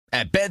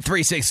At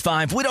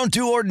Bet365, we don't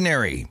do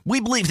ordinary. We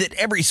believe that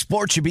every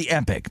sport should be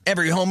epic.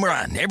 Every home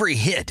run, every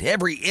hit,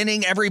 every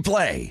inning, every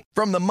play.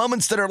 From the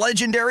moments that are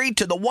legendary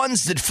to the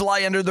ones that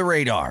fly under the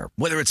radar.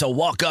 Whether it's a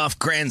walk-off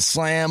grand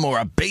slam or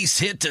a base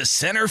hit to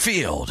center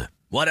field.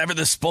 Whatever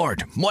the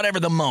sport, whatever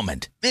the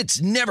moment.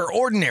 It's never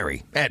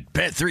ordinary at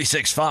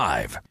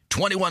Bet365.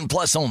 21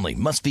 plus only.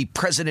 Must be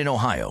present in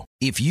Ohio.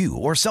 If you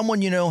or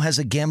someone you know has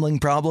a gambling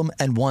problem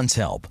and wants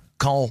help,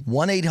 call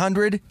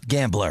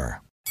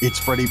 1-800-GAMBLER. It's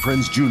Freddie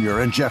Prinze Jr.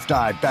 and Jeff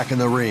Dye back in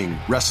the ring.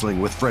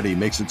 Wrestling with Freddie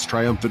makes its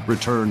triumphant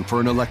return for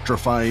an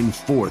electrifying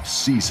 4th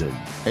season.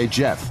 Hey,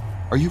 Jeff,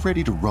 are you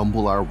ready to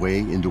rumble our way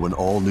into an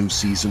all-new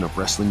season of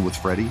Wrestling with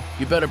Freddie?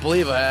 You better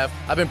believe I have.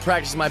 I've been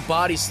practicing my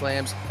body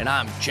slams, and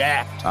I'm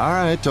jacked. All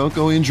right, don't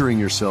go injuring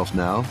yourself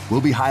now.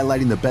 We'll be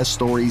highlighting the best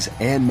stories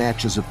and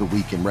matches of the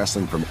week in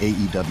wrestling from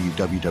AEW,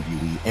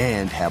 WWE,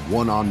 and have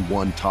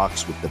one-on-one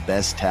talks with the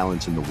best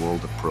talents in the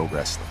world of pro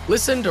wrestling.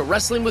 Listen to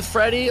Wrestling with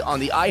Freddie on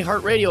the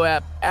iHeartRadio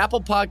app,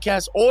 Apple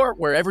Podcasts, or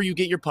wherever you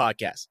get your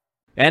podcasts.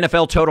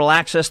 NFL Total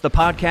Access, the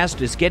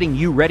podcast, is getting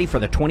you ready for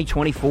the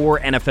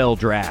 2024 NFL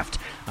Draft.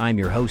 I'm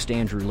your host,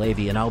 Andrew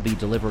Levy, and I'll be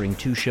delivering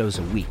 2 shows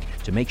a week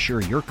to make sure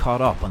you're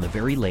caught up on the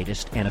very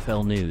latest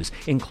NFL news,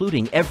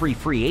 including every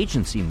free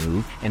agency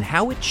move and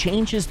how it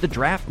changes the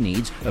draft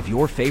needs of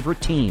your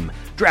favorite team.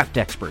 Draft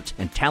experts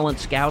and talent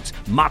scouts,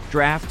 mock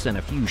drafts, and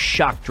a few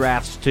shock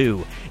drafts,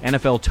 too.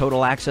 NFL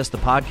Total Access, the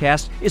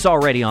podcast, is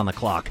already on the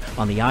clock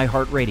on the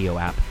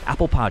iHeartRadio app,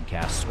 Apple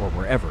Podcasts, or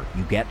wherever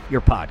you get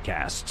your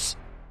podcasts.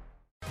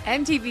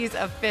 MTV's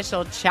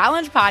official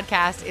Challenge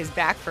podcast is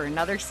back for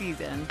another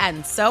season.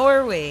 And so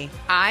are we.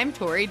 I'm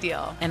Tori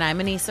Deal. And I'm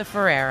Anissa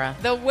Ferreira.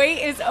 The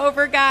wait is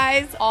over,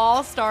 guys.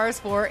 All Stars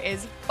 4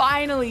 is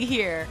finally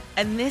here.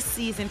 And this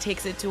season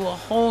takes it to a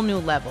whole new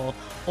level.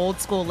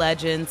 Old school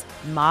legends,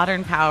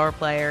 modern power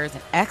players,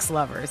 and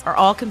ex-lovers are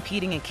all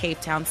competing in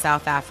Cape Town,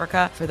 South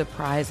Africa for the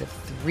prize of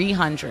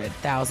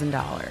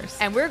 $300,000.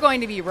 And we're going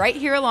to be right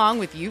here along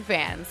with you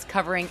fans,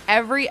 covering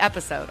every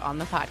episode on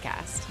the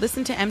podcast.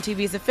 Listen to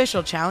MTV's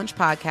official Challenge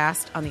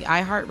podcast on the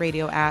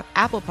iHeartRadio app,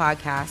 Apple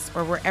Podcasts,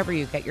 or wherever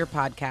you get your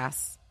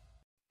podcasts.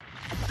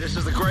 This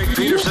is the Greg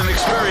Peterson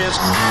experience.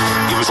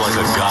 He was like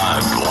a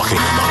god walking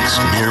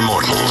amongst mere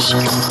mortals.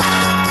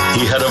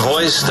 He had a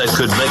voice that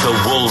could make a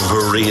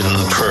wolverine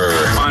purr.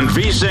 On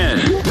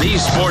VSiN, the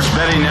Sports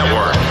Betting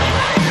Network.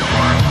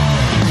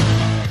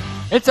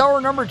 It's hour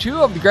number 2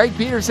 of the Greg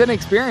Peterson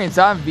experience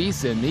on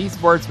VSiN, the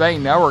Sports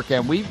Betting Network,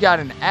 and we've got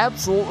an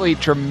absolutely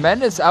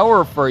tremendous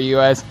hour for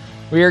you as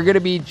we are going to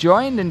be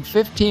joined in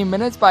 15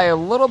 minutes by a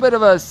little bit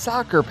of a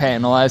soccer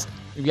panel as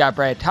we've got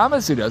Brad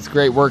Thomas, who does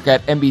great work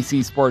at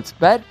NBC Sports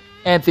Bet,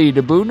 Anthony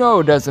DeBuno,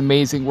 who does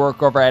amazing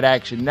work over at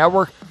Action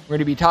Network. We're going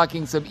to be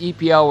talking some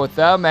EPL with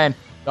them, and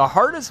the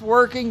hardest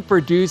working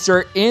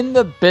producer in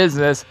the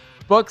business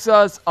books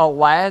us a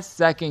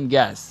last-second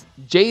guess.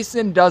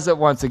 Jason does it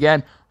once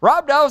again.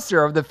 Rob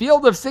Dauster of the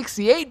Field of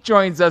 68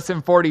 joins us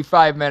in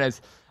 45 minutes.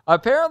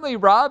 Apparently,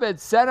 Rob had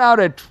sent out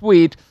a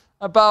tweet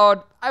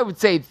about, I would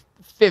say,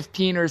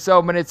 15 or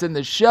so minutes in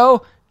the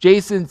show.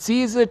 Jason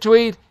sees the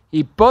tweet.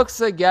 He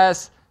books a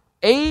guest.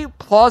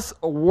 A-plus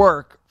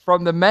work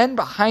from the men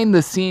behind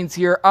the scenes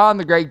here on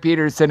the Greg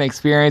Peterson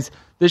Experience.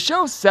 The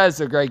show says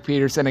the Greg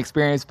Peterson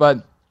Experience,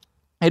 but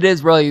it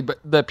is really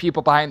the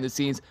people behind the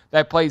scenes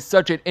that play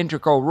such an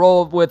integral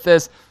role with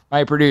this.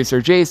 My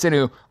producer, Jason,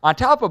 who, on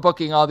top of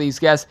booking all these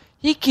guests,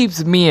 he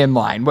keeps me in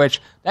line, which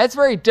that's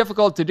very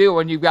difficult to do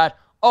when you've got,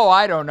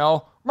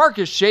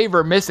 Marcus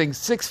Shaver missing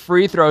 6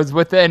 free throws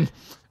within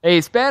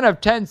a span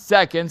of 10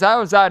 seconds. I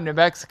was out in New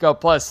Mexico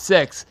plus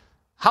 6.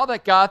 How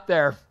that got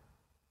there,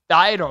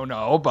 I don't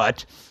know,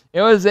 but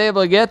it was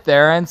able to get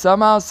there, and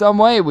somehow, some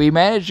way, we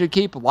managed to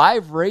keep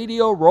live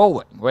radio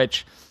rolling, / live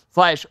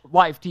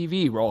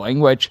TV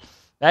rolling, which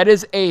that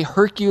is a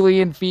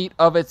Herculean feat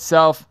of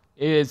itself.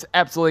 It is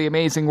absolutely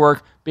amazing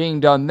work being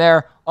done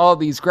there. All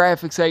these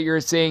graphics that you're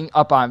seeing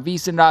up on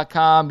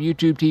VSiN.com,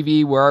 YouTube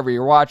TV, wherever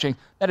you're watching,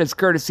 that is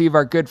courtesy of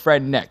our good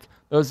friend Nick.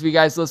 Those of you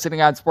guys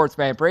listening on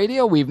SportsMap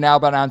Radio, we've now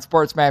been on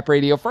SportsMap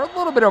Radio for a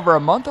little bit over a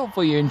month.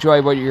 Hopefully you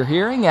enjoy what you're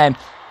hearing. And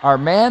our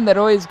man that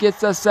always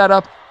gets us set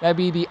up, that'd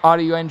be the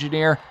audio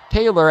engineer,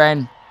 Taylor.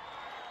 And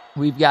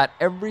we've got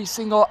every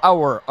single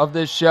hour of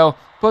this show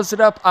posted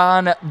up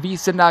on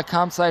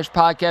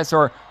VSiN.com/podcast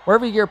or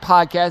wherever you get your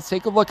podcasts.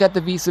 Take a look at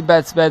the VSiN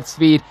Bets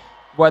feed,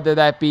 whether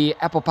that be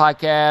Apple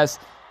Podcasts,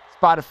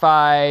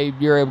 Spotify,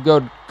 you're able to go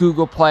to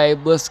Google Play,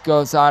 list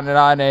goes on and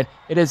on. And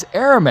it is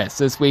Aramis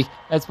this week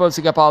that's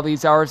posting up all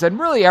these hours and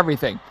really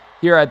everything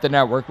here at the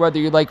network, whether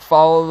you like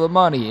Follow the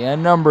Money, a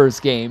numbers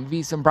game,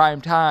 VSiN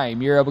Prime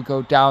Time, you're able to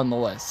go down the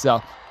list.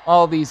 So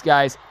all these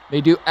guys,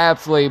 they do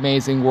absolutely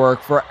amazing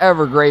work.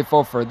 Forever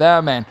grateful for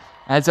them. And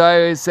as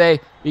I always say,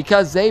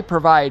 because they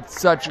provide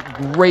such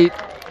a great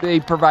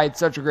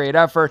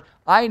effort,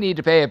 I need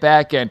to pay it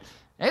back. And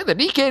hey, the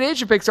DK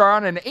Nation picks are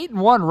on an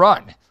 8-1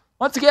 run.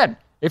 Once again,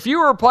 if you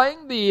were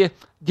playing the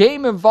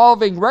game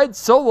involving red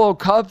solo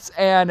cups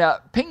and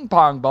ping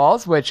pong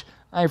balls, which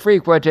I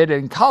frequented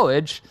in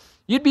college,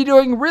 you'd be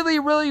doing really,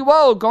 really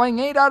well going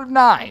 8 out of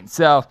 9.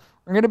 So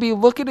we're going to be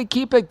looking to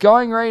keep it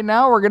going right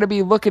now. We're going to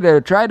be looking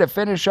to try to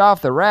finish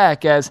off the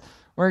rack as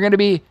we're going to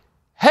be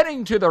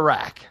heading to the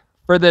rack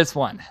for this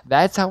one.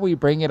 That's how we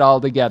bring it all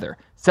together.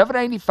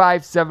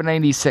 795,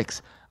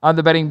 796 on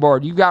the betting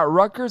board. You got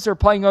Rutgers are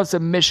playing us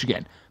in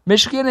Michigan.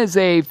 Michigan is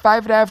a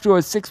 5.5 to a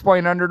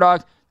 6-point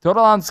underdog.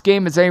 Total on this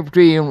game is anywhere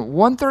between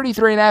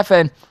 133.5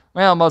 and,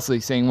 well, mostly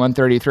saying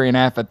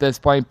 133.5 at this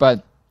point,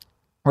 but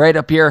right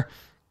up here,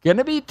 going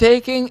to be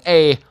taking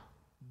a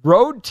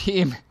road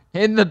team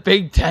in the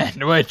Big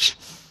Ten, which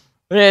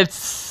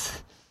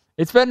it's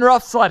been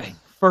rough sledding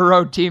for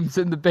road teams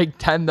in the Big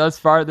Ten thus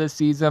far this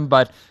season,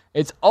 but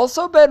it's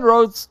also been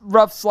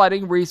rough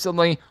sledding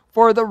recently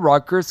for the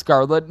Rutgers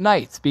Scarlet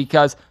Knights,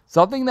 because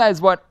something that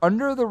has went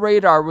under the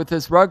radar with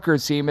this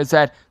Rutgers team is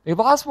that they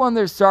lost one of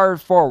their star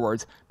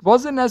forwards. It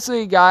wasn't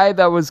necessarily a guy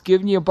that was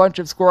giving you a bunch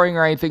of scoring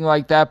or anything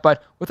like that,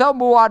 but without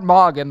Muad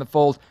Mogg in the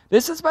fold,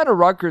 this has been a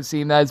Rutgers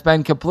team that has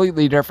been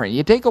completely different.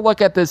 You take a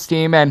look at this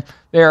team, and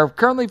they're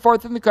currently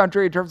 4th in the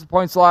country in terms of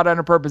points allowed on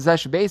a per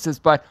possession basis,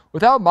 but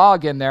without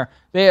Mogg in there,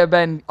 they have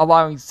been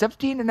allowing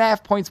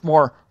 17.5 points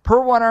more per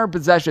 100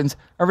 possessions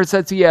ever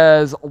since he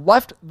has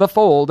left the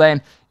fold.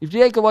 And if you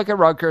take a look at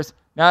Rutgers,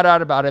 no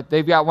doubt about it,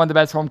 they've got one of the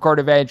best home court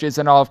advantages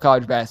in all of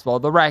college basketball.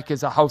 The rack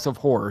is a house of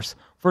horrors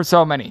for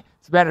so many.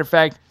 As a matter of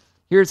fact,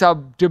 here's how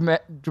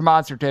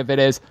demonstrative it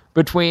is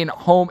between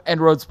home and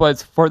road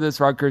splits for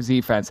this Rutgers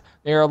defense.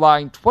 They are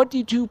allowing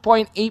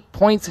 22.8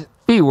 points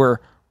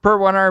fewer per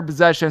 100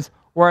 possessions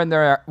when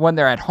they're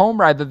at home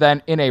rather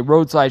than in a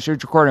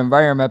road/neutral court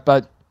environment.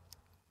 But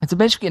it's a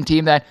Michigan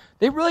team that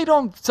they really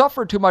don't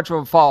suffer too much of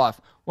a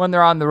fall-off when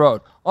they're on the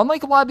road.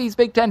 Unlike a lot of these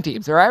Big Ten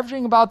teams, they're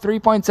averaging about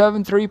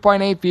 3.7,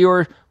 3.8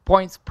 fewer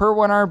points per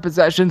 100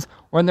 possessions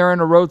when they're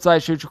in a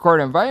road/neutral court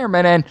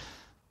environment. And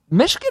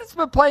Michigan's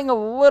been playing a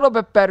little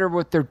bit better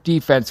with their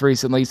defense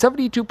recently.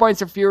 72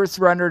 points or fewer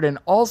surrendered in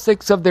all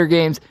 6 of their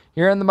games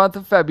here in the month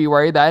of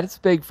February. That is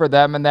big for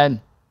them. And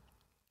then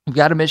you've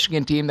got a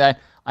Michigan team that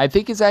I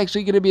think is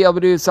actually going to be able to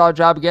do a solid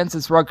job against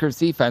this Rutgers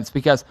defense,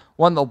 because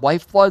one of the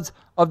lifebloods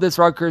of this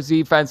Rutgers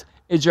defense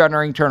is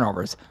generating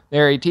turnovers.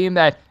 They're a team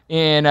that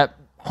in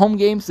home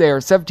games, they are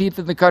 17th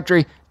in the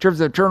country in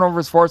terms of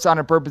turnovers forced on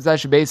a per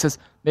possession basis.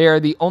 They are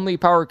the only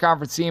power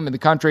conference team in the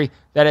country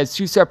that has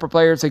 2 separate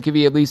players that give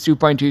you at least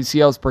 2.2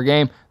 steals per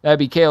game. That'd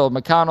be Caleb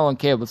McConnell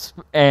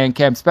and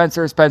Cam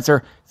Spencer.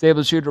 Spencer is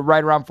able to shoot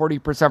right around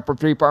 40% from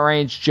 3-point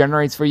range,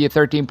 generates for you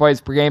 13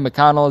 points per game.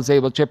 McConnell is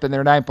able to chip in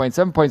their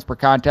 9.7 points per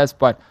contest.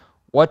 But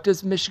what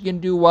does Michigan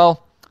do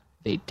well?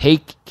 They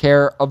take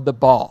care of the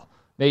ball.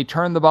 They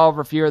turn the ball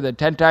over fewer than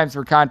 10 times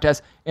per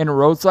contest in a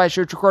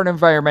road/neutral court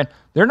environment.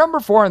 They're number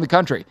 4 in the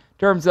country in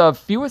terms of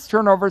fewest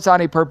turnovers on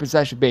a per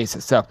possession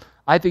basis. So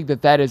I think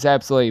that is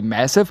absolutely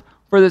massive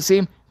for this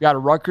team. You got a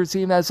Rutgers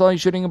team that's only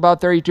shooting about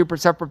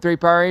 32% from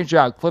 3-point range.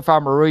 Cliff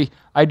Omoruyi,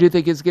 I do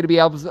think is going to be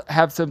able to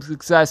have some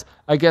success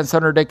against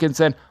Hunter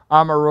Dickinson.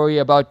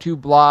 Omoruyi about 2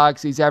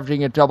 blocks. He's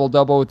averaging a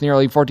double-double with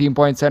nearly 14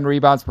 points, 10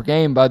 rebounds per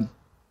game. But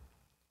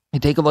you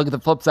take a look at the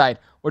flip side,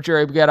 what you're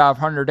able to get out of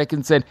Hunter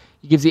Dickinson.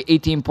 He gives you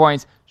 18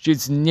 points,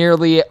 shoots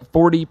nearly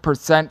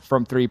 40%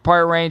 from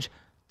 3-point range.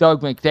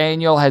 Doug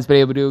McDaniel has been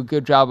able to do a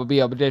good job of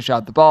being able to dish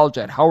out the ball.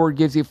 Jett Howard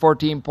gives you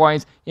 14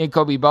 points. And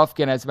Kobe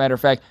Buffkin, as a matter of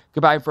fact,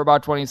 combined for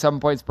about 27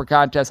 points per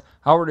contest.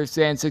 Howard is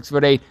saying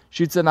 6'8",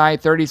 shoots in the high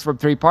 30s from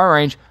 3-point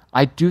range.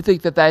 I do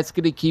think that's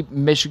going to keep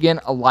Michigan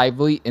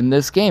lively in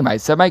this game. I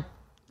set my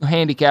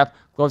handicap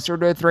closer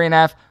to a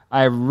 3.5.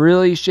 I've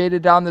really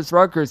shaded down this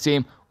Rutgers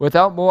team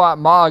without Muad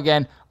Mogg,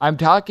 and I'm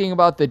talking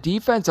about the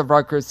defense of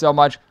Rutgers so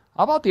much.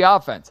 How about the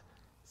offense?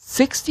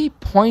 60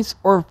 points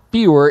or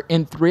fewer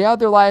in 3 out of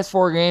their last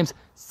 4 games,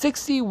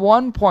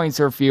 61 points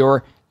or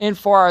fewer in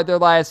 4 out of their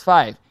last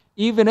 5.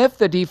 Even if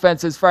the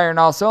defense is firing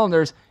all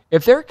cylinders,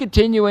 if they're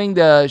continuing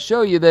to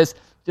show you this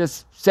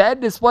just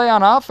sad display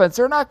on offense,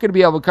 they're not going to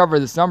be able to cover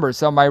this number.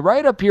 So my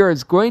right up here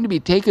is going to be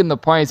taking the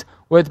points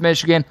with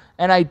Michigan,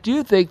 and I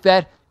do think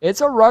that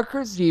it's a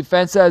Rutgers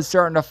defense that is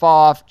starting to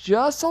fall off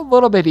just a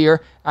little bit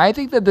here. I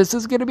think that this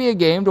is going to be a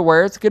game to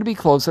where it's going to be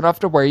close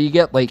enough to where you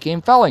get late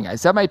game felling. I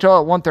set my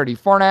total at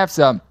 134.5,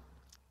 so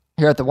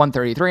here at the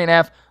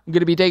 133.5, I'm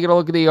going to be taking a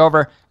look at the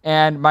over,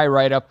 and my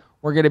write-up,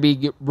 we're going to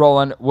be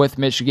rolling with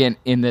Michigan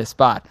in this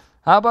spot.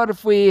 How about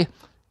if we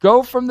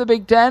go from the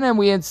Big Ten and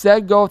we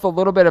instead go with a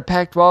little bit of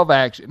Pac-12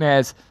 action,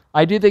 as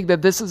I do think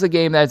that this is a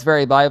game that's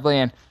very lively,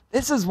 and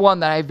this is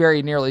one that I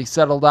very nearly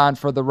settled on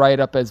for the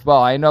write-up as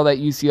well. I know that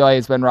UCLA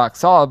has been rock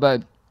solid,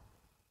 but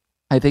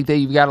I think that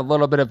you've got a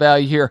little bit of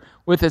value here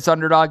with this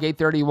underdog,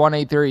 831,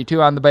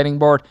 832 on the betting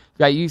board. You've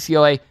got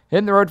UCLA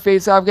hitting the road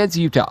face-off against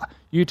Utah.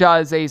 Utah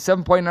is a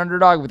 7-point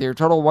underdog with your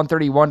total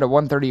 131 to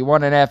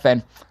 131.5,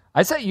 and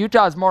I set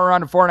Utah as more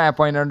around a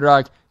 4.5-point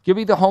underdog. Give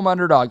me the home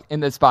underdog in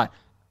this spot.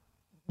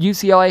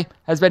 UCLA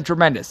has been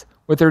tremendous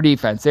with their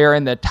defense. They are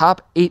in the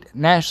top 8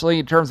 nationally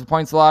in terms of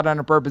points allowed on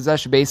a per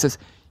possession basis.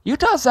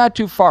 Utah's not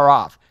too far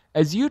off,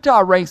 as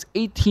Utah ranks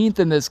 18th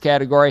in this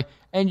category,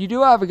 and you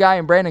do have a guy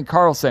in Brandon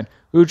Carlson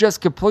who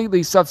just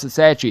completely stuffs the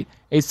stat sheet.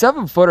 A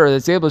 7-footer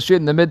that's able to shoot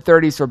in the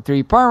mid-30s from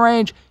three-point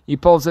range. He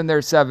pulls in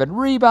there 7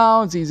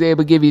 rebounds. He's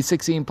able to give you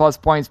 16-plus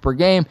points per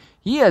game.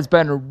 He has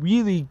been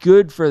really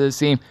good for this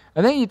team.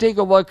 And then you take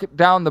a look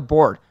down the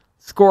board.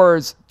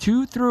 Scores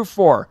 2 through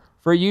 4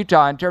 for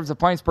Utah in terms of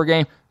points per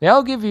game. They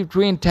all give you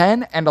between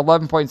 10 and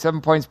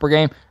 11.7 points per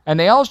game. And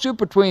they all shoot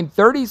between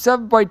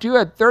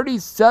 37.2 and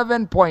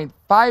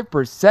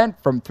 37.5%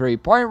 from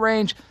three-point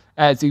range.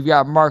 As you've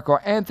got Marco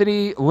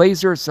Anthony,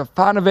 Lazar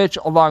Stefanovic,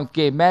 along with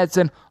Gabe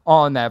Madsen,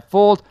 all in that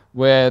fold.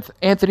 With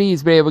Anthony,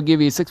 he's been able to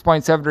give you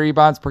 6.7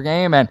 rebounds per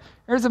game. And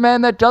here's a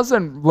man that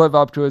doesn't live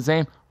up to his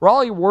name,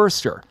 Raleigh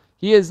Worcester.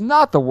 He is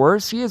not the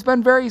worst. He has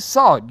been very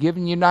solid,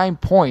 giving you 9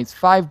 points,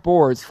 5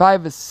 boards,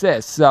 5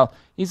 assists. So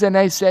he's a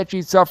nice stat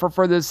sheet stuffer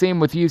for this team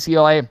with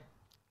UCLA.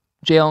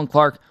 Jalen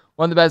Clark,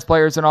 one of the best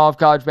players in all of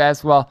college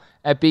basketball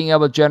at being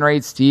able to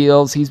generate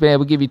steals. He's been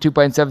able to give you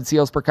 2.7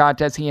 steals per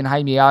contest. He and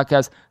Jaime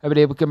Jaquez have been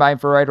able to combine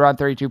for right around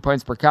 32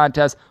 points per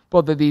contest.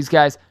 Both of these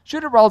guys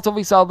shoot it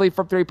relatively solidly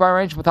from three-point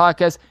range. With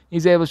Jaquez,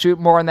 he's able to shoot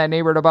more in that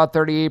neighborhood, about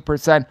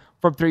 38%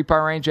 from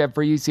three-point range. And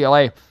for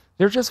UCLA,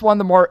 they're just one of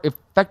the more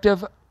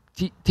effective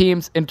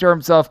teams in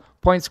terms of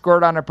points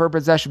scored on a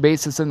per-possession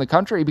basis in the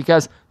country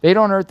because they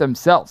don't hurt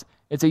themselves.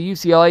 It's a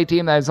UCLA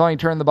team that has only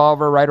turned the ball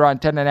over right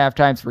around 10.5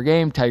 times per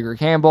game. Tiger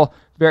Campbell,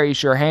 very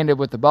sure-handed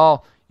with the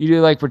ball. You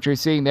do like what you're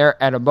seeing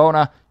there at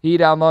Mbona. He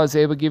down low is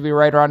able to give you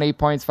right around 8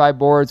 points, 5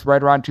 boards,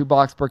 right around 2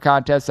 blocks per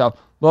contest. So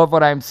love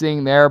what I'm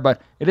seeing there.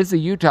 But it is a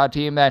Utah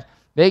team that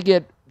they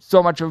get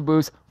so much of a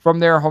boost from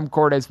their home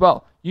court as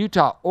well.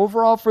 Utah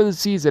overall for the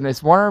season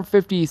is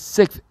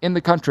 156th in the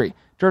country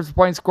in terms of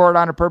points scored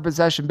on a per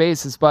possession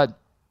basis. But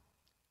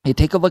you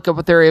take a look at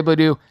what they're able to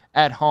do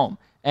at home.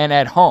 And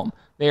at home,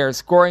 they are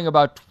scoring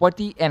about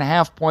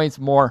 20.5 points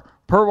more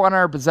per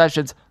 100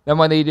 possessions than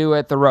when they do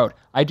at the road.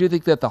 I do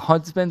think that the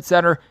Huntsman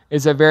Center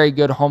is a very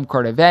good home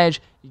court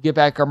advantage. You get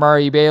back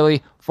Amari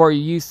Bailey for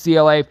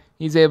UCLA.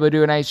 He's able to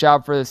do a nice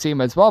job for the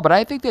team as well. But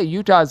I think that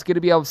Utah is going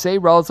to be able to stay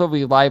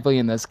relatively lively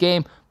in this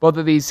game. Both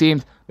of these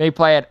teams, they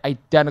play at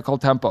identical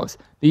tempos.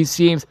 These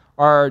teams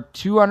are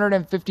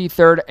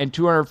 253rd and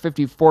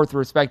 254th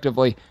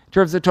respectively. In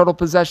terms of total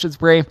possessions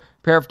per game,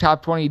 pair of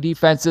top 20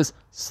 defenses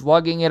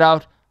slugging it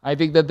out. I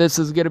think that this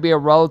is going to be a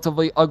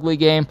relatively ugly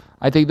game.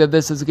 I think that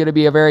this is going to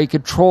be a very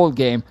controlled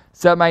game.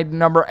 Set my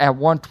number at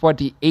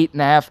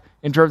 128.5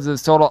 in terms of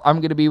this total.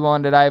 I'm going to be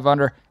willing to dive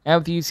under. And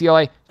with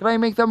UCLA, can I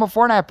make them a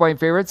 4.5 point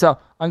favorite? So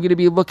I'm going to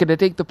be looking to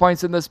take the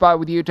points in this spot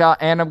with Utah,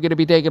 and I'm going to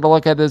be taking a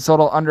look at this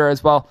total under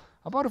as well.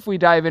 How about if we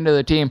dive into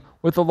the team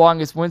with the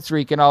longest win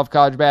streak in all of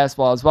college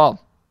basketball as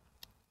well?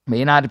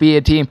 May not be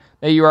a team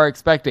that you are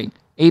expecting.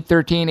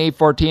 8-13,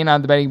 8-14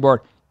 on the betting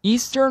board.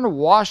 Eastern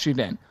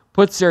Washington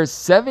puts their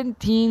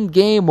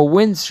 17-game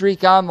win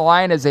streak on the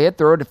line as they hit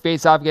the road to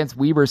face off against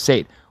Weber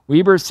State.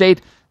 Weber State,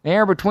 they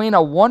are between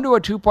a 1 to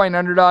a 2-point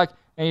underdog,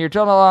 and your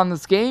total on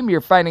this game, you're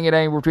finding it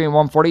anywhere between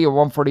 140 and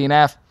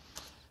 140.5.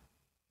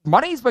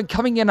 Money's been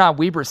coming in on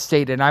Weber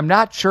State, and I'm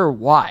not sure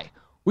why.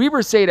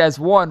 Weber State has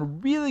one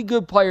really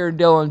good player in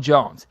Dylan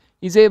Jones.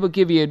 He's able to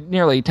give you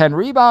nearly 10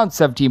 rebounds,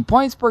 17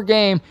 points per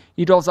game.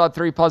 He doles out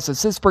 3+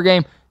 assists per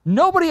game.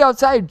 Nobody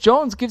outside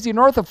Jones gives you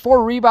north of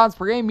 4 rebounds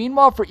per game.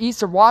 Meanwhile, for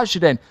Eastern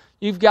Washington,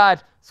 you've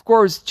got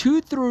scorers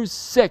 2 through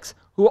 6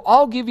 who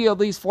all give you at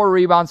least 4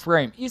 rebounds per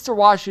game. Eastern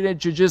Washington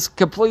should just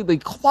completely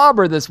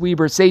clobber this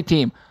Weber State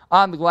team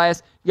on the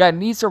glass. You got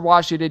an Eastern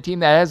Washington team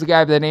that has a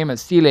guy by the name of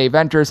Stile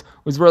Venters,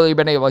 who's really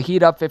been able to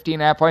heat up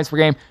 15.5 points per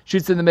game,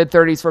 shoots in the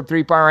mid-30s from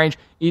three-point range.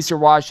 Eastern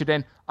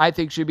Washington, I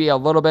think, should be a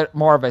little bit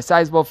more of a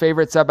sizable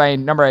favorite, set by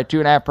number at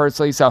 2.5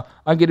 personally, so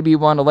I'm going to be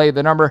one to lay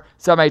the number,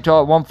 set my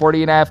total at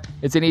 140.5.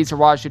 It's an Eastern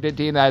Washington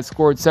team that has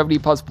scored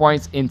 70-plus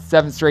points in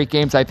 7 straight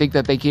games. I think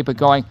that they keep it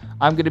going.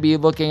 I'm going to be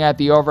looking at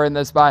the over in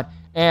this spot,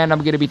 and I'm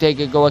going to be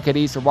taking a look at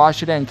Eastern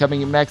Washington.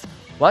 Coming up next,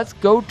 let's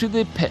go to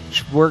the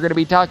pitch. We're going to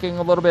be talking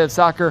a little bit of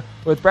soccer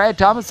with Brad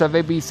Thomas of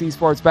ABC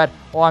Sports Bet,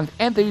 along with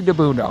Anthony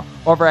DeBuno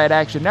over at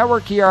Action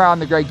Network here on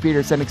the Greg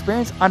Peterson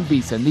Experience on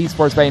VSiN, the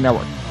Sports Betting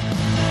Network.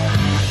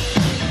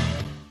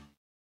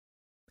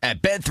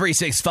 At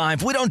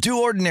Bet365, we don't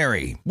do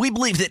ordinary. We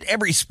believe that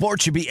every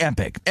sport should be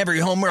epic. Every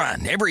home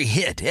run, every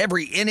hit,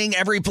 every inning,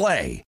 every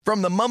play.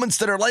 From the moments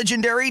that are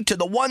legendary to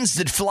the ones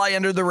that fly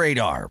under the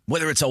radar.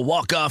 Whether it's a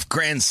walk-off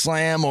grand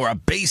slam or a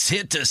base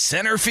hit to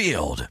center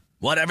field.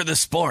 Whatever the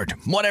sport,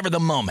 whatever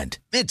the moment,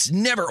 it's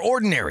never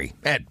ordinary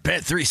at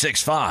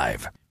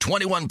Bet365.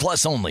 21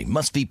 plus only.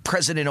 Must be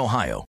present in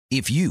Ohio.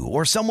 If you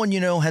or someone you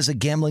know has a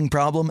gambling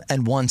problem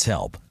and wants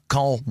help,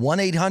 call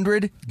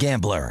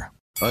 1-800-GAMBLER.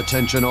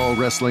 Attention all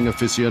wrestling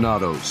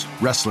aficionados.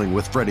 Wrestling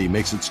with Freddie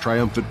makes its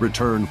triumphant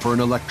return for an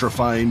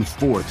electrifying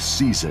 4th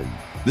season.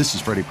 This is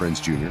Freddie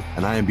Prinze Jr.,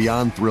 and I am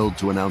beyond thrilled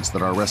to announce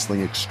that our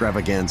wrestling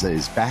extravaganza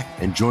is back,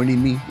 and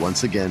joining me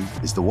once again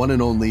is the one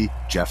and only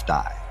Jeff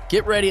Dye.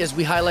 Get ready as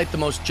we highlight the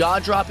most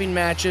jaw-dropping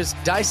matches,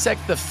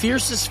 dissect the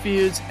fiercest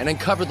feuds, and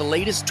uncover the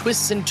latest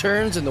twists and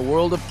turns in the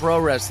world of pro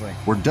wrestling.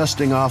 We're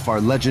dusting off our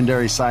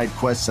legendary side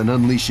quests and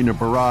unleashing a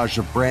barrage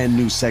of brand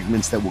new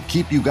segments that will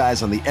keep you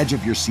guys on the edge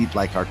of your seat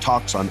like our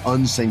talks on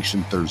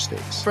Unsanctioned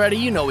Thursdays. Freddie,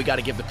 you know we got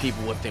to give the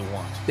people what they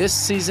want. This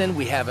season,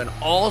 we have an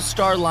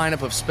all-star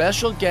lineup of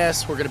special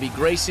guests who are going to be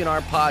gracing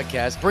our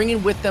podcast,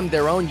 bringing with them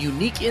their own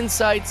unique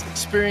insights,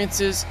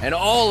 experiences, and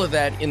all of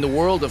that in the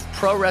world of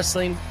pro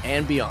wrestling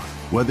and beyond.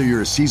 Whether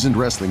you're a seasoned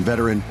wrestling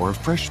veteran or a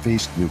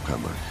fresh-faced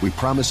newcomer, we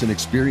promise an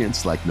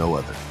experience like no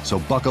other. So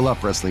buckle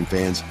up, wrestling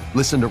fans.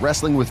 Listen to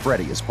Wrestling with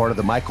Freddie as part of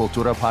the My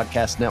Cultura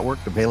Podcast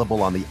Network,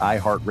 available on the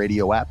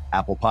iHeartRadio app,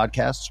 Apple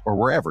Podcasts, or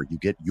wherever you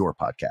get your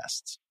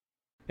podcasts.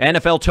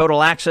 NFL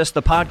Total Access,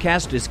 the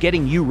podcast, is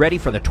getting you ready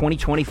for the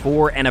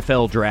 2024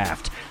 NFL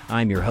Draft.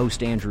 I'm your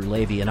host, Andrew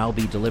Levy, and I'll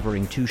be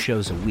delivering 2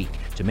 shows a week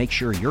to make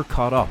sure you're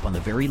caught up on the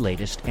very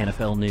latest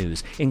NFL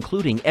news,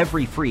 including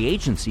every free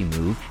agency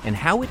move and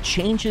how it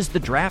changes the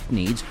draft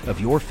needs of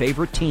your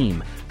favorite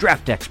team.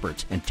 Draft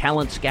experts and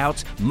talent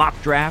scouts,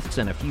 mock drafts,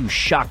 and a few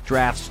shock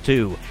drafts,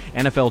 too.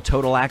 NFL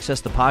Total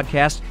Access, the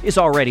podcast, is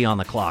already on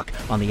the clock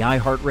on the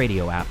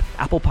iHeartRadio app,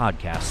 Apple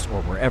Podcasts,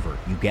 or wherever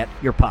you get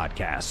your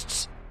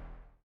podcasts.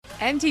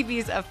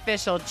 MTV's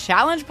official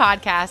Challenge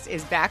podcast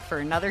is back for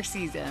another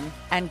season.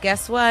 And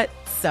guess what?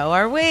 So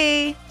are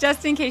we.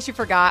 Just in case you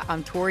forgot,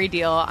 I'm Tori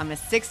Deal. I'm a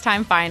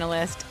 6-time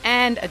finalist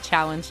and a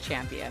Challenge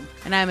champion.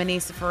 And I'm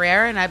Anissa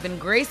Ferreira, and I've been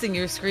gracing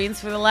your screens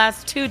for the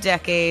last 2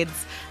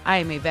 decades. I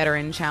am a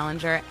veteran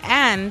challenger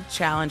and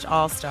Challenge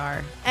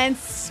All-Star. And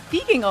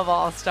speaking of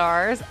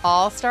All-Stars,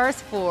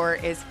 All-Stars 4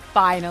 is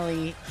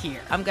finally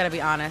here. I'm going to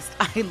be honest.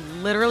 I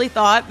literally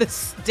thought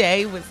this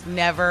day was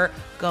never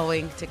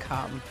going to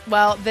come.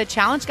 Well, the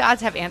Challenge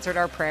gods have answered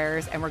our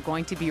prayers, and we're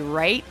going to be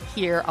right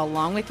here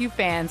along with you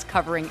fans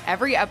covering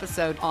every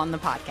episode on the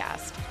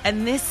podcast.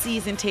 And this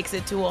season takes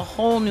it to a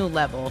whole new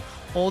level.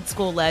 Old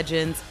school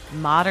legends,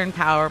 modern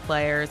power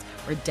players,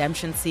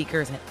 redemption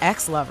seekers, and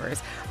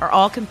ex-lovers are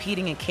all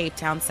competing in Cape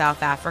Town,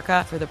 South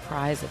Africa for the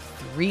prize of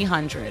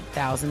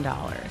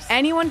 $300,000.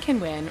 Anyone can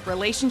win,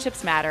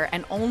 relationships matter,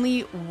 and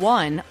only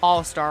one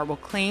All-Star will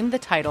claim the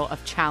title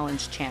of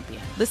Challenge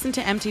champion. Listen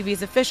to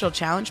MTV's official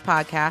Challenge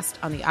podcast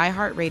on the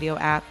iHeartRadio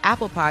app,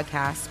 Apple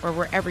Podcasts, or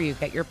wherever you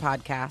get your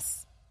podcasts.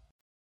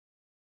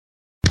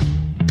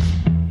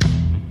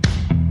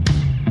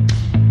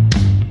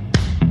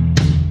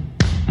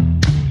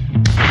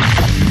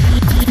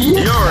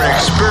 You're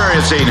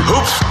experiencing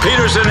Hoops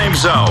Peterson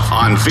himself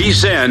on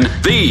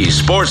VSiN, the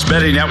Sports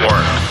Betting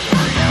Network.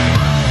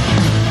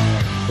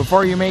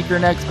 Before you make your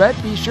next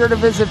bet, be sure to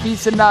visit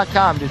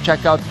VSiN.com to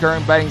check out the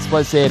current betting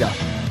splits data.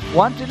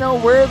 Want to know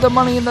where the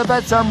money and the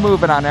bets are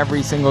moving on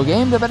every single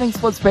game? The betting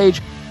splits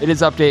page, it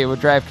is updated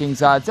with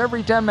DraftKings odds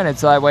every 10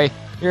 minutes. So that way,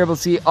 you're able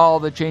to see all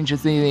the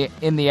changes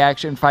in the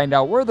action, find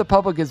out where the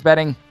public is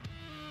betting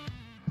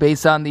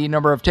based on the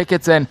number of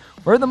tickets and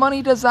where the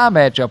money does not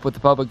match up with the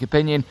public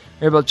opinion.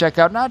 You're able to check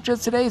out not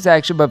just today's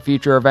action, but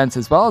future events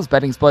as well. As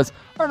betting splits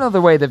are another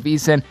way that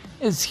VSiN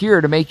is here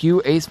to make you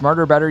a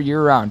smarter, better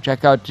year-round.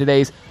 Check out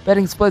today's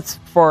betting splits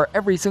for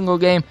every single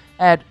game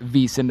at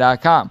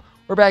VSiN.com.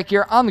 We're back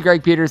here on the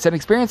Greg Peterson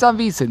Experience on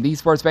VSiN, the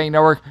Sports Betting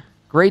Network.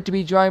 Great to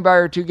be joined by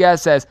our 2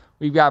 guests, as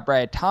we've got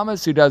Brad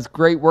Thomas, who does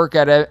great work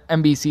at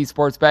NBC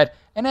Sports Bet,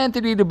 and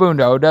Anthony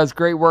DeBundo, who does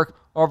great work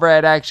over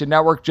at Action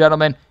Network.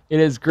 Gentlemen, it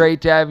is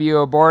great to have you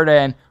aboard.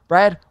 And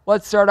Brad,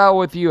 let's start out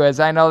with you, as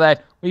I know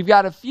that we've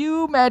got a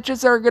few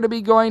matches that are going to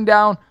be going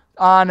down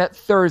on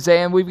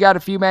Thursday, and we've got a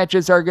few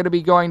matches that are going to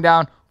be going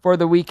down for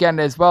the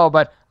weekend as well.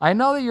 But I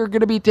know that you're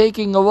going to be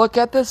taking a look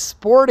at the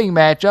Sporting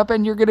matchup,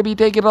 and you're going to be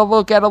taking a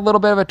look at a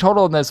little bit of a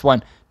total in this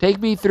one. Take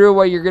me through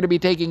what you're going to be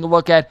taking a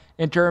look at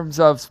in terms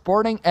of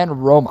Sporting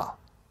and Roma.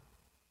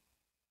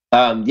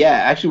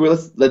 Actually,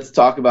 let's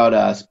talk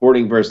about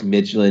Sporting versus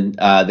Midtjylland.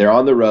 They're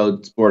on the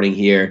road, Sporting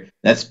here.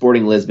 That's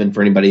Sporting Lisbon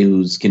for anybody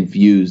who's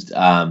confused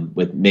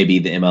with maybe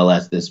the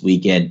MLS this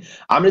weekend.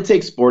 I'm going to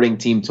take Sporting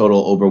team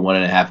total over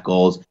 1.5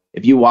 goals.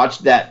 If you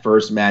watched that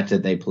first match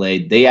that they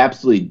played, they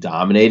absolutely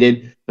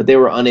dominated, but they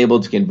were unable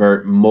to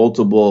convert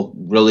multiple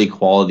really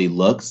quality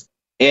looks.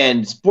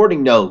 And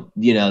Sporting,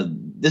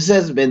 this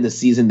hasn't been the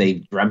season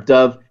they've dreamt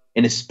of,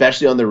 and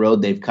especially on the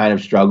road, they've kind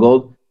of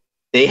struggled.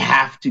 They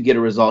have to get a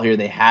result here.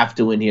 They have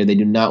to win here. They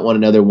do not want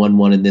another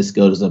 1-1 and this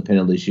goes to a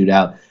penalty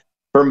shootout.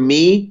 For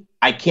me,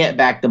 I can't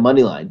back the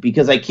money line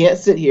because I can't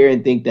sit here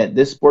and think that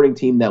this Sporting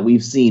team that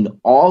we've seen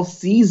all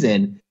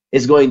season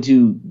is going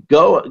to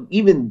go,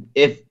 even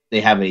if they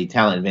have a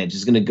talent advantage,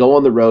 is going to go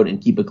on the road and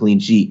keep a clean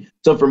sheet.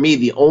 So for me,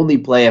 the only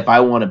play if I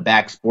want to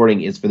back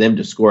Sporting is for them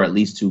to score at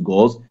least 2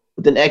 goals.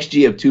 With an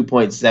XG of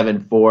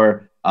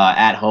 2.74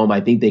 at home,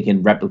 I think they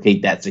can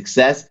replicate that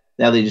success.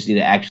 Now they just need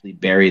to actually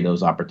bury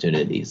those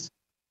opportunities.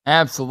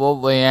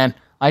 Absolutely, and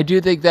I do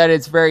think that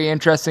it's very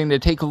interesting to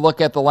take a look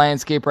at the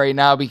landscape right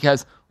now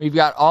because we've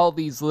got all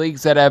these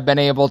leagues that have been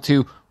able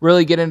to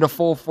really get into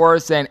full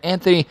force. And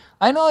Anthony,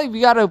 I know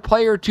you've got a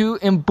player or two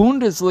in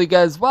Bundesliga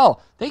as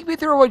well. Take me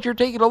through what you're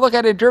taking a look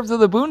at in terms of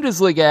the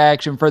Bundesliga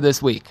action for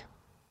this week.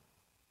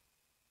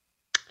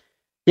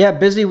 Yeah,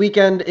 busy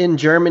weekend in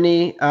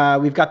Germany.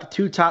 We've got the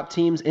two top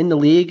teams in the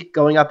league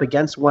going up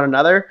against one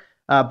another.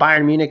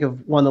 Bayern Munich have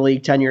won the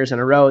league 10 years in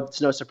a row.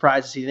 It's no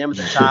surprise to see them at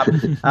the top.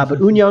 But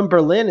Union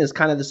Berlin is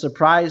kind of the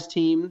surprise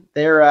team.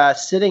 They're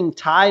sitting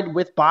tied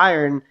with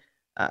Bayern.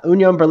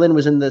 Union Berlin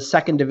was in the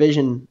second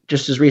division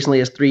just as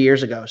recently as 3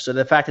 years ago. So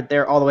the fact that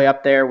they're all the way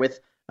up there with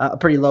a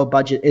pretty low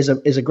budget is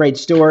a great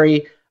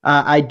story.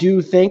 I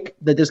do think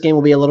that this game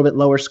will be a little bit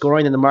lower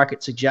scoring than the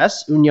market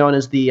suggests. Union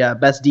is the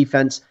best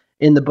defense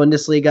in the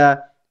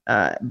Bundesliga.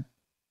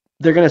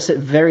 They're going to sit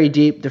very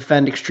deep,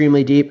 defend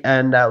extremely deep,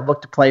 and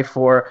look to play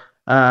for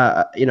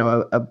a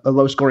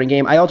low-scoring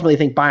game. I ultimately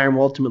think Bayern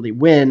will ultimately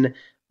win,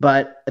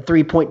 but at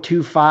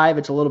 3.25,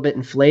 it's a little bit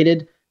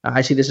inflated.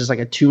 I see this as like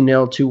a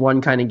 2-0,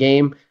 2-1 kind of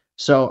game.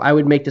 So I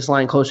would make this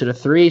line closer to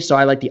 3. So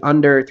I like the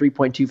under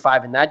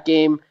 3.25 in that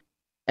game.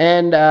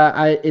 And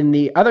in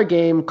the other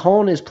game,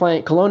 Cologne is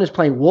playing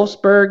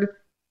Wolfsburg.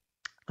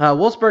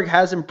 Wolfsburg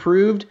has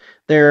improved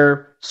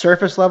their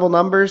surface level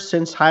numbers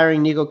since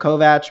hiring Niko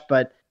Kovac,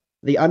 but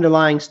the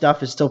underlying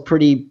stuff is still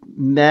pretty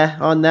meh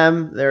on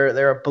them.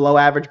 They're a below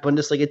average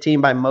Bundesliga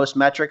team by most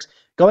metrics.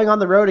 Going on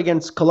the road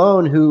against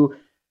Cologne, who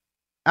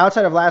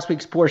outside of last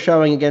week's poor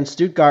showing against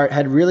Stuttgart,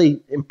 had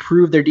really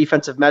improved their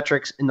defensive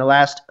metrics in the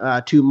last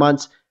 2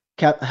 months,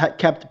 kept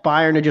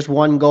Bayern to just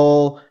 1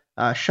 goal,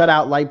 shut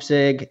out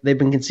Leipzig. They've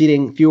been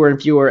conceding fewer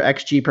and fewer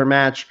XG per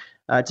match.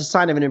 It's a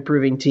sign of an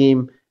improving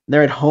team.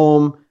 They're at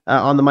home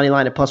on the money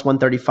line at plus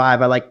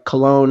 135. I like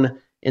Cologne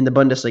in the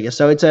Bundesliga.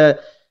 So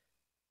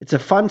it's a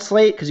fun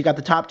slate because you got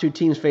the top 2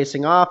 teams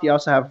facing off. You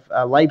also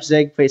have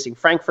Leipzig facing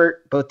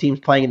Frankfurt, both teams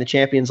playing in the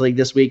Champions League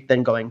this week,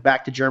 then going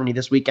back to Germany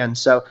this weekend.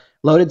 So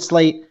loaded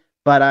slate.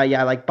 But I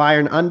like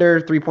Bayern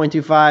under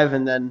 3.25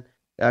 and then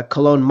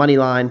Cologne money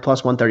line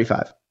plus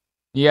 135.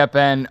 Yep,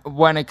 and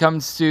when it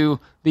comes to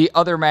the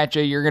other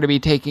matchup you're going to be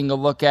taking a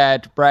look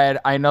at, Brad,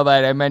 I know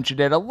that I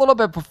mentioned it a little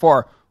bit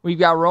before. We've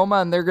got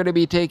Roma, and they're going to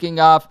be taking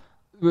on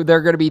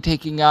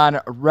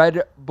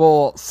Red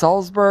Bull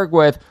Salzburg,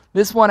 with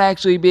this one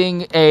actually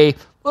being a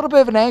little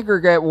bit of an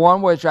aggregate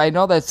one, which I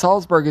know that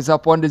Salzburg is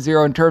up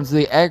 1-0 in terms of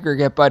the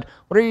aggregate, but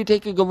what are you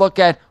taking a look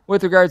at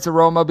with regards to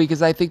Roma?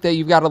 Because I think that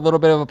you've got a little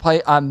bit of a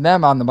play on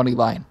them on the money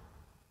line.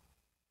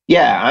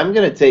 Yeah, I'm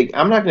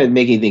not going to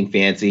make anything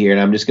fancy here, and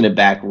I'm just going to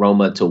back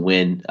Roma to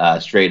win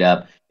straight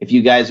up. If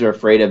you guys are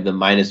afraid of the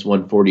minus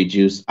 140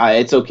 juice,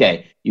 it's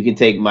okay. You can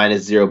take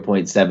minus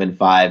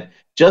 0.75.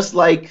 Just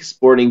like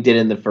Sporting did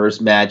in the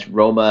first match,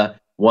 Roma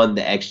won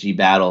the XG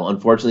battle.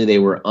 Unfortunately, they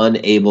were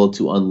unable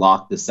to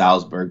unlock the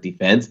Salzburg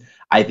defense.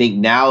 I think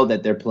now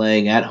that they're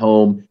playing at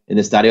home in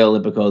the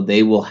Stadio Olimpico,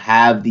 they will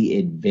have the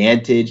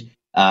advantage.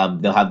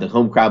 They'll have the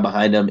home crowd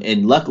behind them.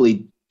 And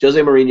luckily, Jose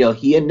Mourinho,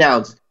 he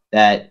announced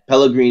that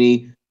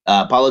Pellegrini,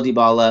 Paulo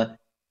Dybala,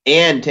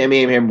 and Tammy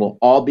Abraham will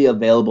all be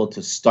available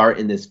to start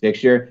in this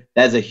fixture.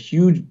 That's a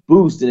huge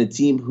boost in a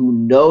team who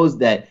knows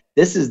that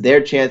this is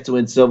their chance to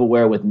win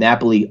silverware, with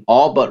Napoli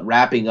all but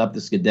wrapping up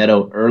the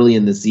Scudetto early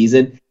in the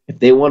season. If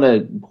they want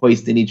to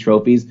hoist any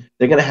trophies,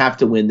 they're going to have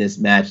to win this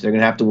match. They're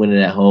going to have to win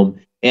it at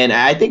home. And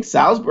I think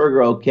Salzburg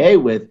are okay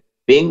with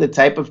being the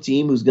type of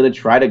team who's going to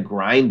try to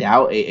grind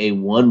out a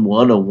 1-1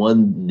 or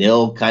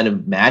 1-0 kind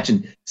of match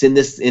and send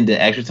this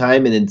into extra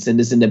time and then send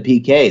this into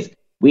PKs.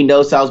 We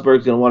know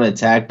Salzburg's going to want to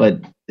attack,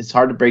 but it's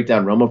hard to break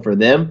down Roma for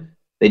them.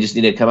 They just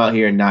need to come out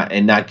here and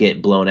not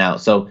get blown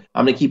out. So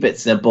I'm going to keep it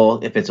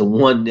simple. If it's a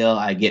 1-0,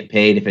 I get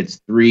paid. If it's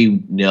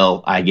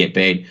 3-0, I get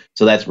paid.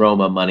 So that's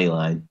Roma money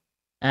line.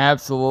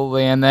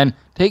 Absolutely. And then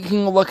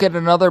taking a look at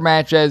another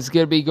match that's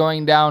going to be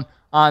going down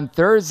on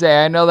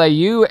Thursday. I know that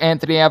you,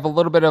 Anthony, have a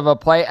little bit of a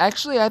play.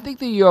 Actually, I think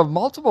that you have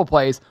multiple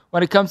plays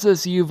when it comes to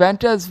this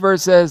Juventus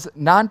versus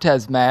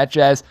Nantes match,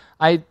 as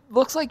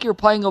looks like you're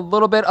playing a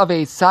little bit of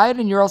a side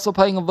and you're also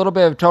playing a little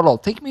bit of total.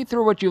 Take me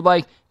through what you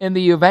like in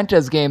the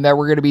Juventus game that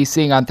we're going to be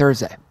seeing on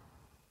Thursday.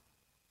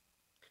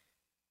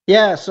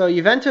 Yeah, so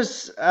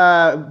Juventus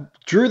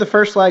drew the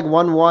first leg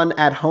 1-1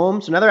 at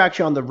home. So now they're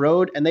actually on the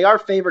road, and they are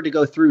favored to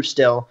go through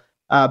still,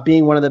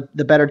 being one of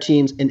the better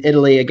teams in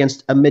Italy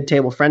against a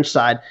mid-table French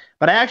side.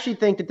 But I actually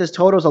think that this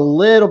total is a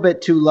little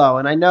bit too low.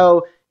 And I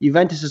know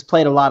Juventus has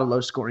played a lot of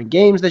low-scoring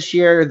games this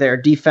year. Their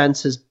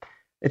defense has,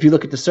 if you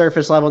look at the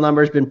surface level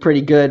numbers, been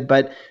pretty good.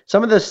 But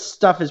some of this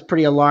stuff is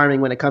pretty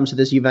alarming when it comes to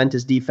this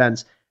Juventus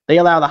defense. They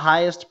allow the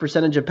highest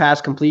percentage of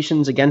pass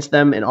completions against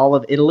them in all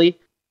of Italy.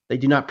 They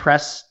do not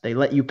press. They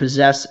let you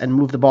possess and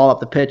move the ball up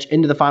the pitch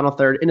into the final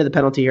third, into the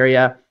penalty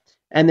area.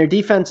 And their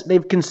defense,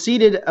 they've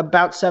conceded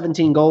about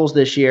 17 goals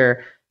this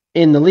year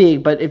in the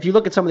league. But if you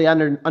look at some of the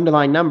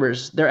underlying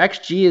numbers, their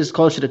XG is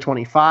closer to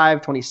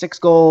 25, 26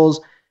 goals.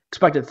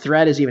 Expected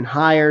threat is even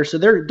higher. So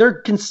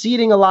they're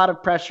conceding a lot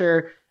of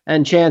pressure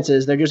and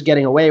chances. They're just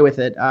getting away with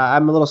it.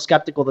 I'm a little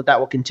skeptical that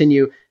will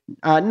continue.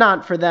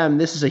 Not for them.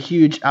 This is a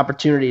huge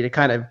opportunity to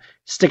kind of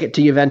stick it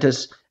to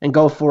Juventus and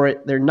go for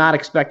it. They're not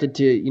expected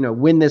to,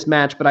 win this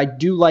match, but I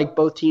do like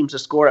both teams to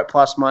score at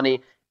plus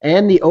money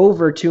and the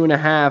over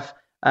 2.5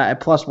 at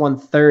plus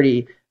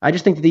 130. I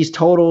just think that these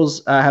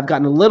totals have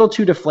gotten a little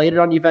too deflated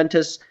on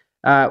Juventus.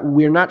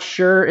 We're not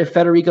sure if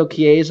Federico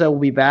Chiesa will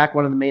be back,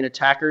 one of the main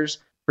attackers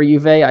for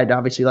Juve. I'd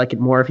obviously like it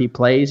more if he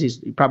plays. He's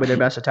probably their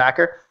best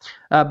attacker.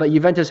 But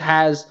Juventus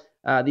has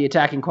the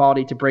attacking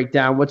quality to break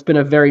down what's been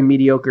a very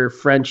mediocre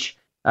French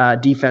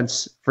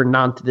defense for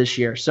Nantes this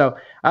year. So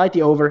I like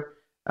the over.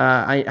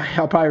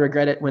 I'll probably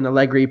regret it when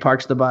Allegri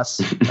parks the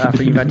bus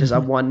for Juventus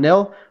up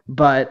 1-0,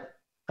 but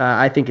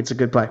I think it's a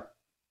good play.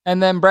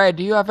 And then, Brad,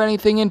 do you have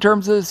anything in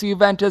terms of this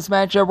Juventus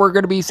matchup we're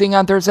going to be seeing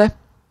on Thursday?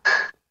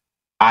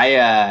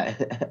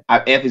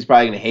 Anthony's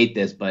probably going to hate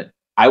this, but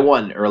I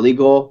want an early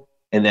goal,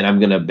 and then I'm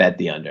going to bet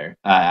the under.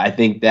 I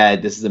think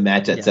that this is a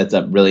match that sets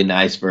up really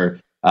nice for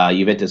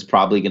Juventus,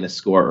 probably going to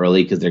score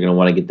early because they're going to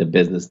want to get the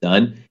business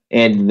done,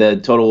 and the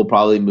total will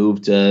probably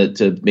move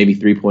to maybe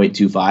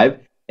 3.25.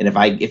 And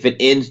if it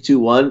ends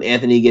 2-1,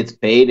 Anthony gets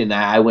paid, and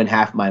I win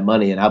half my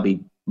money, and I'll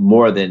be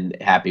more than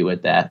happy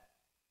with that.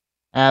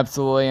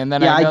 Absolutely. And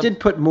then I did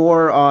put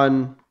more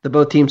on the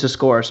both teams to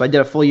score, so I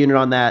did a full unit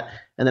on that,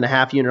 and then a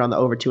half unit on the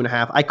over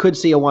 2.5. I could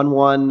see a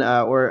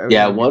 1-1 or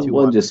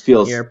 1-1 just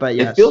feels here, but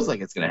it feels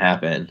like it's going to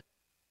happen.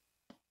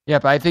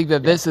 Yep, I think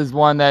that this is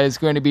one that is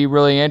going to be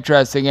really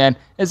interesting. And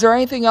is there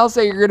anything else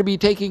that you're going to be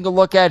taking a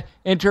look at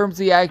in terms of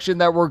the action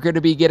that we're going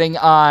to be getting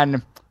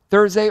on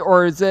Thursday,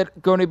 or is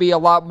it going to be a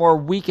lot more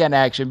weekend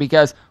action?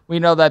 Because we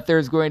know that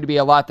there's going to be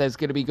a lot that's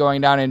going to be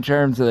going down in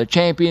terms of the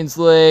Champions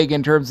League,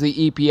 in terms of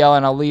the EPL,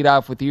 and I'll lead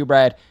off with you,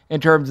 Brad, in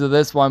terms of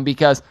this one,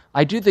 because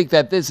I do think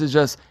that this is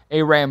just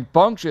a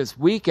rambunctious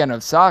weekend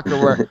of soccer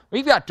where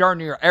we've got darn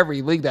near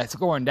every league that's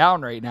going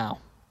down right now.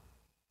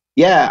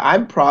 Yeah,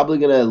 I'm probably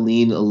going to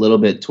lean a little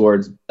bit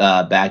towards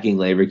backing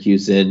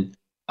Leverkusen.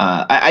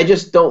 I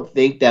just don't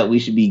think that we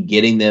should be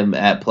getting them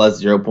at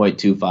plus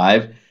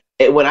 0.25.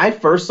 When I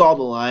first saw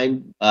the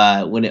line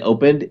when it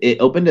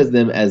opened as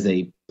them as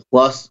a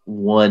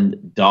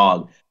 +1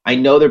 dog. I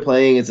know they're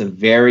playing against a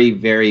very,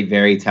 very,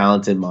 very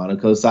talented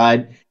Monaco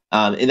side,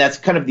 and that's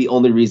kind of the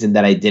only reason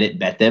that I didn't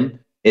bet them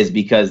is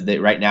because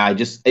right now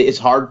it's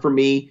hard for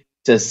me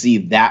to see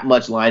that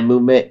much line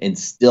movement and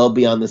still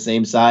be on the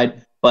same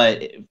side. But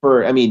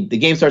the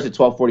game starts at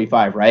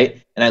 12:45,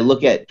 right? And I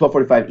look at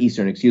 12:45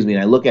 Eastern, and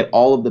I look at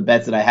all of the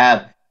bets that I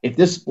have. If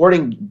this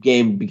Sporting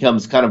game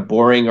becomes kind of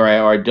boring, or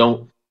I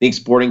don't think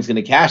Sporting's going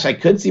to cash, I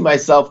could see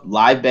myself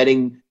live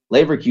betting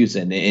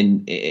Leverkusen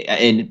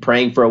and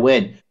praying for a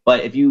win.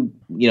 But if you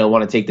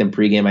want to take them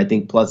pregame, I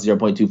think plus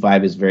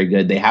 0.25 is very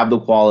good. They have the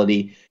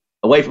quality.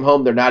 Away from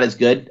home, they're not as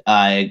good.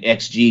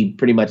 XG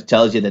pretty much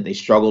tells you that they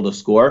struggle to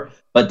score,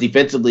 but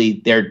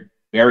defensively, they're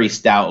very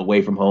stout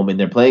away from home, and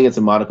they're playing against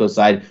a Monaco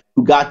side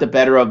who got the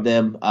better of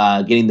them,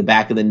 getting the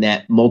back of the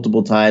net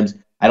multiple times.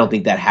 I don't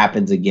think that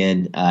happens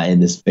again in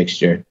this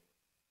fixture.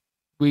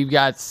 We've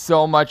got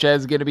so much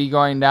that's going to be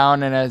going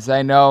down, and as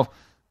I know,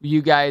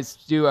 you guys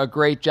do a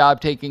great job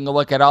taking a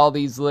look at all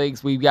these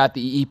leagues. We've got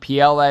the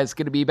EPL that's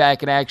going to be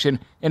back in action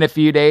in a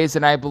few days,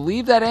 and I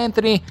believe that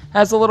Anthony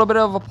has a little bit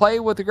of a play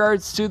with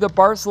regards to the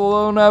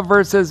Barcelona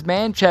versus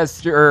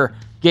Manchester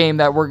game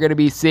that we're going to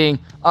be seeing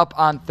up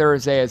on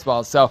Thursday as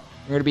well. So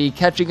we're going to be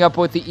catching up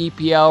with the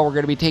EPL. We're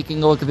going to be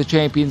taking a look at the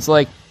Champions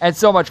League and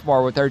so much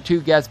more with our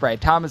two guests, Brad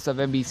Thomas of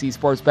NBC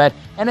Sports Bet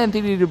and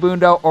Anthony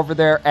DeBundo over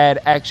there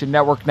at Action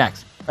Network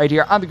next, right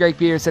here on the Greg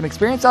Peterson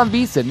Experience on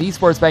VSiN, the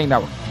Sports Betting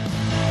Network.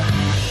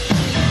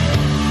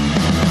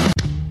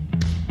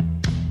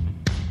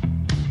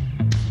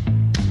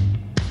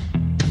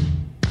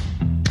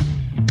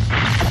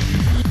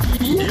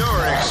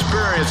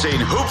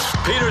 Experiencing Hoops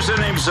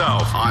Peterson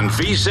himself on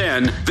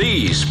VSiN,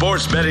 the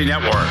Sports Betting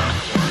Network.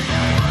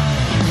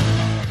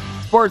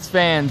 Sports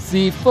fans,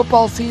 the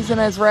football season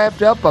has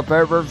wrapped up, but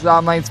BetRivers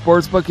Online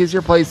Sportsbook is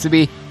your place to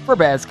be for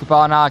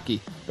basketball and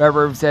hockey.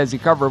 BetRivers has you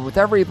covered with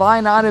every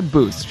line on and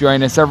boost.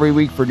 Join us every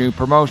week for new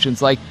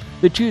promotions like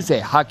the Tuesday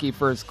Hockey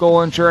First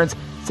Goal Insurance,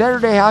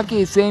 Saturday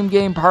Hockey Same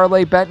Game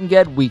Parlay Bet and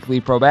Get, Weekly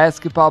Pro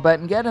Basketball Bet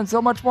and Get, and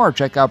so much more.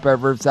 Check out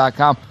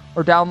BetRivers.com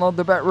or download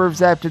the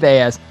BetRivers app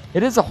today, as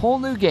it is a whole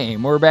new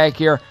game. We're back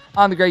here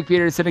on the Greg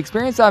Peterson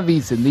Experience on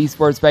VSiN, the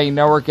Sports Betting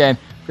Network, and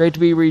great to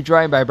be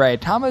rejoined by Brad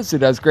Thomas, who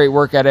does great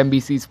work at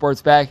NBC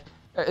Sports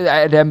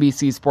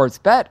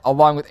Bet,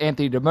 along with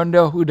Anthony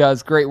DeMundo, who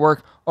does great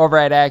work over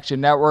at Action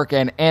Network.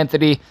 And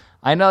Anthony,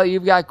 I know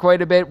you've got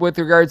quite a bit with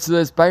regards to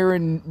this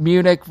Bayern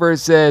Munich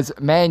versus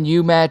Man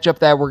U matchup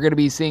that we're going to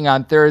be seeing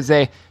on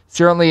Thursday.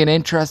 Certainly an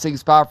interesting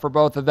spot for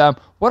both of them.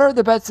 What are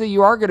the bets that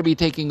you are going to be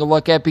taking a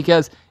look at?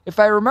 Because if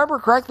I remember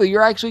correctly,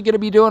 you're actually going to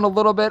be doing a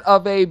little bit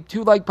of a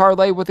two-leg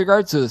parlay with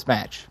regards to this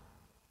match.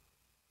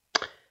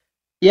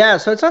 Yeah,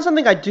 so it's not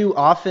something I do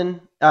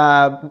often,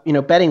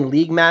 betting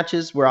league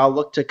matches where I'll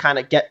look to kind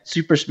of get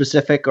super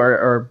specific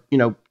or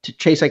to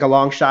chase like a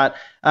long shot.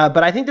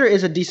 But I think there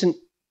is a decent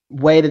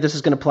way that this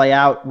is going to play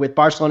out with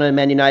Barcelona and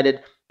Man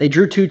United. They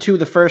drew 2-2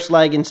 the first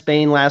leg in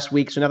Spain last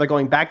week, so now they're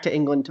going back to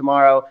England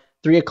tomorrow,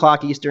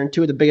 3:00 Eastern,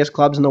 two of the biggest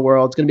clubs in the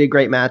world. It's going to be a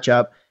great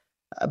matchup.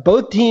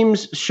 Both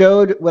teams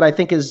showed what I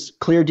think is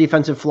clear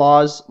defensive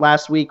flaws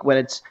last week when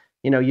it's,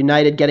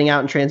 United getting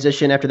out in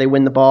transition after they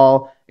win the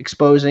ball,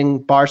 exposing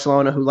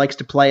Barcelona, who likes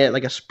to play it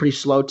like a pretty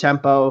slow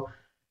tempo.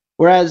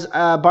 Whereas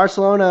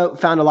Barcelona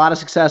found a lot of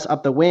success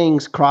up the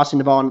wings, crossing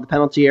the ball into the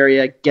penalty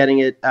area, getting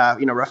it,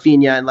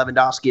 Rafinha and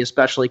Lewandowski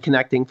especially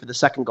connecting for the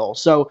second goal.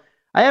 So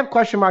I have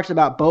question marks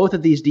about both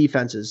of these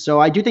defenses.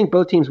 So I do think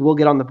both teams will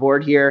get on the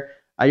board here.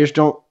 I just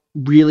don't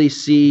really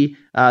see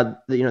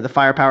the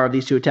firepower of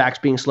these two attacks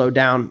being slowed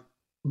down.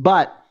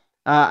 But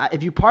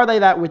if you parlay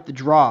that with the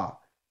draw,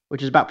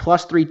 which is about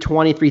plus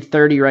 320,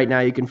 330 right now,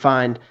 you can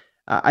find.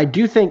 I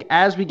do think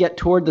as we get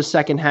toward the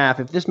second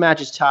half, if this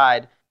match is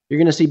tied, you're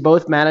going to see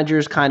both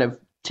managers kind of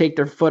take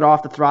their foot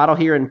off the throttle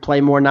here and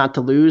play more not to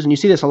lose. And you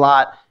see this a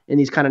lot in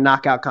these kind of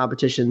knockout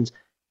competitions.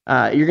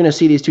 You're going to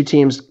see these two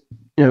teams,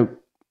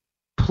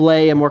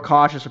 play a more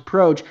cautious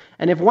approach.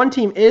 And if one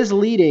team is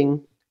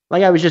leading,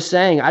 like I was just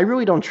saying, I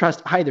really don't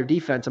trust either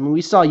defense. I mean,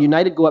 we saw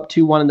United go up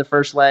 2-1 in the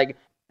first leg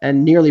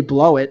and nearly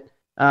blow it.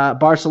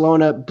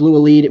 Barcelona blew a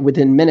lead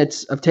within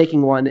minutes of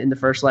taking one in the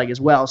first leg as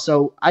well.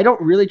 So I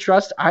don't really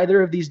trust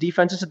either of these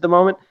defenses at the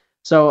moment.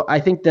 So I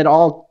think that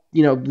all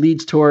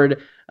leads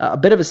toward a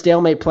bit of a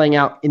stalemate playing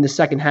out in the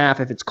second half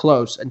if it's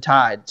close and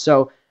tied.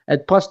 So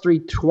at plus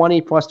 320,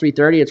 plus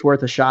 330, it's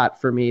worth a shot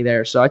for me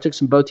there. So I took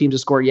both teams to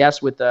score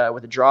yes with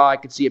a draw. I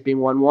could see it being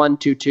 1-1,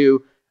 2-2,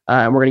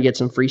 and we're going to get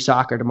some free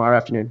soccer tomorrow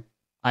afternoon.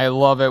 I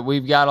love it.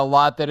 We've got a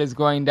lot that is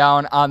going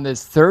down on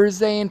this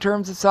Thursday in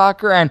terms of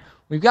soccer, and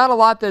we've got a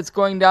lot that's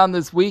going down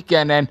this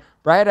weekend. And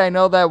Brad, I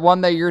know that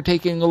one that you're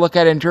taking a look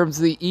at in terms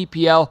of the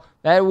EPL,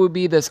 that would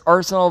be this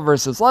Arsenal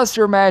versus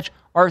Leicester match.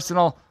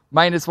 Arsenal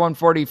minus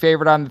 140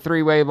 favorite on the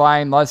three-way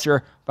line.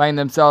 Leicester find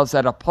themselves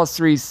at a plus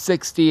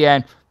 360.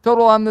 And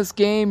total on this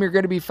game, you're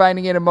going to be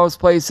finding it in most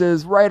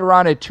places right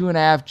around a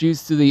 2.5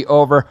 juice to the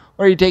over.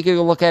 What are you taking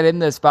a look at in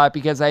this spot?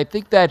 Because I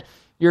think that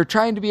you're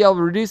trying to be able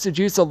to reduce the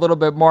juice a little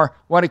bit more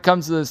when it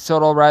comes to this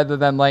total rather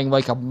than laying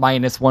like a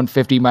minus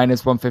 150,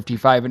 minus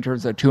 155 in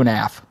terms of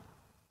 2.5.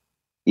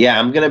 Yeah,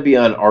 I'm going to be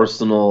on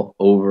Arsenal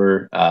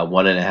over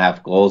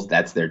 1.5 goals.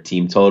 That's their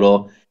team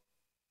total.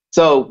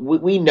 So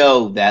we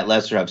know that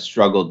Leicester have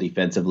struggled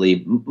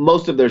defensively.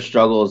 Most of their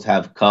struggles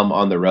have come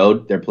on the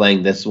road. They're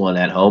playing this one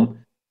at home.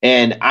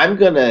 And I'm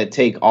going to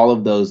take all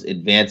of those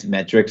advanced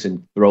metrics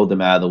and throw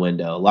them out of the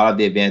window. A lot of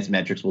the advanced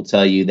metrics will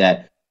tell you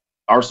that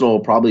Arsenal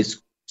will probably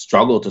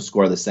struggle to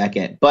score the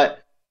second.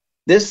 But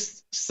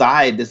this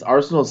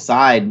Arsenal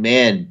side,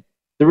 man,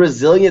 the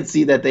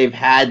resiliency that they've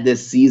had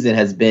this season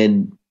has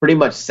been pretty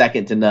much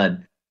second to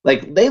none.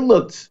 Like, they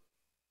looked,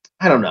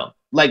 I don't know,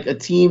 like a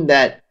team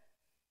that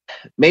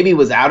maybe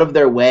was out of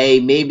their way,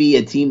 maybe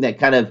a team that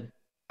kind of,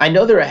 I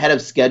know they're ahead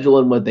of schedule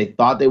in what they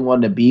thought they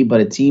wanted to be, but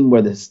a team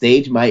where the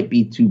stage might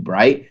be too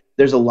bright.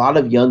 There's a lot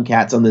of young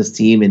cats on this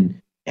team,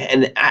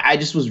 and I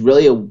just was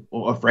really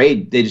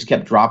afraid. They just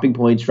kept dropping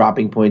points.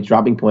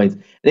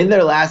 And in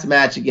their last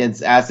match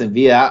against Aston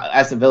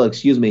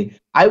Villa,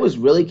 I was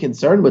really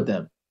concerned with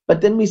them.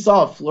 But then we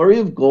saw a flurry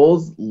of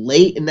goals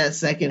late in that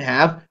second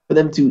half for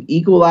them to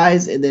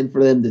equalize, and then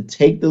for them to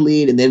take the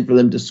lead, and then for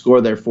them to score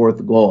their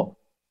fourth goal.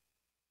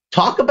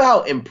 Talk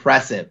about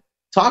impressive.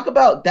 Talk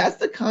about, that's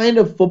the kind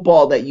of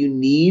football that you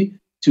need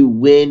to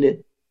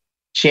win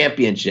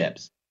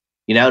championships.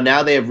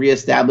 Now they have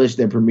reestablished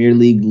their Premier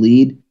League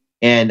lead,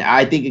 and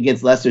I think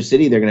against Leicester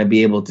City, they're going to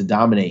be able to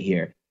dominate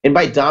here. And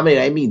by dominate,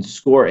 I mean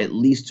score at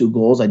least 2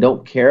 goals. I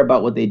don't care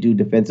about what they do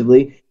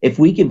defensively. If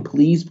we can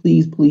please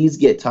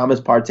get Thomas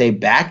Partey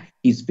back,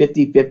 he's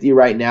 50-50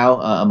 right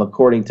now,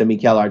 according to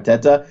Mikel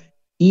Arteta.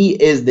 He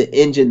is the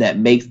engine that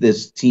makes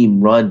this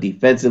team run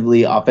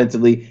defensively,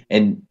 offensively,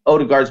 and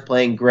Odegaard's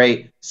playing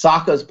great.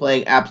 Saka's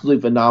playing absolutely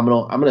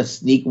phenomenal. I'm going to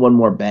sneak one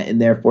more bet in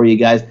there for you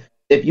guys.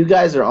 If you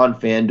guys are on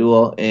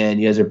FanDuel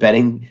and you guys are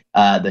betting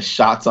the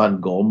shots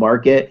on goal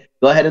market,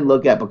 go ahead and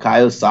look at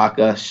Bukayo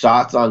Saka,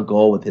 shots on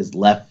goal with his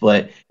left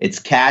foot. It's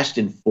cashed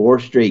in 4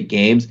 straight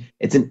games.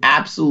 It's an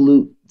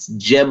absolute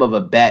gem of a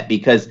bet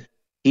because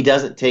he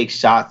doesn't take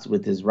shots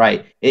with his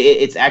right.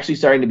 It's actually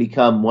starting to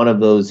become one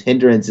of those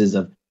hindrances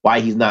of why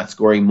he's not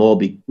scoring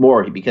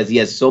more because he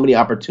has so many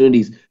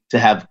opportunities to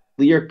have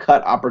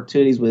clear-cut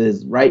opportunities with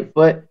his right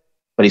foot,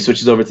 but he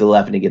switches over to the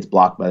left and he gets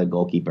blocked by the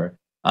goalkeeper.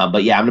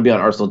 But yeah, I'm going to be on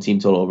Arsenal team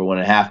total over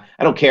 1.5.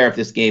 I don't care if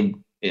this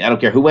game, I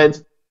don't care who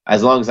wins.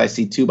 As long as I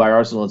see 2 by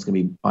Arsenal, it's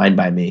going to be fine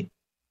by me.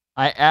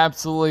 I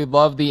absolutely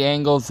love the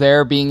angles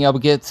there, being able to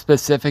get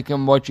specific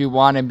in what you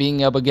want and being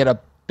able to get a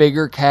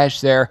bigger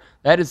cash there.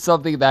 That is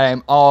something that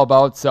I'm all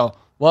about, so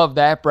love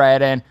that,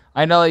 Brad. And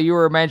I know that you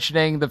were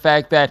mentioning the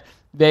fact that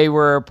they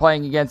were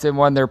playing against in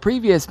one of their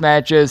previous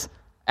matches,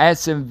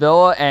 Aston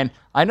Villa, and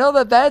I know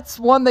that that's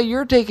one that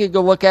you're taking a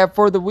look at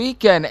for the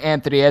weekend,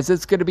 Anthony, as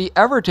it's going to be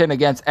Everton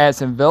against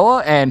Aston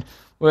Villa, and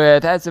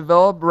with Aston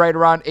Villa right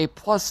around a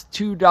plus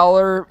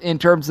 $2 in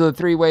terms of the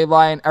three-way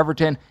line.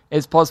 Everton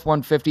is plus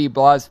 150,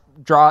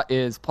 draw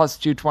is plus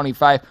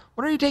 225.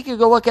 What are you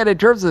taking a look at in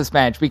terms of this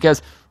match?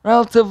 Because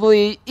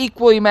relatively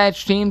equally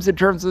matched teams in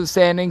terms of the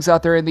standings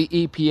out there in the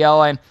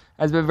EPL, and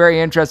has been very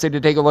interesting to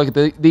take a look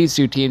at these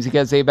two teams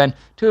because they've been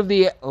two of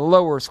the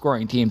lower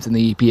scoring teams in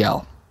the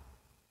EPL.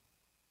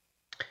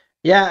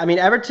 Yeah, I mean,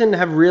 Everton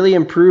have really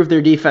improved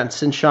their defense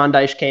since Sean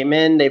Dyche came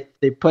in.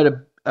 They've put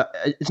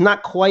it's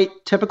not quite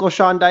typical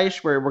Sean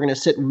Dyche, where we're going to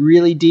sit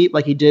really deep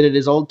like he did at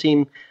his old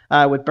team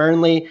with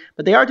Burnley.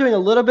 But they are doing a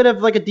little bit of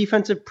like a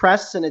defensive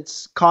press, and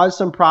it's caused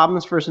some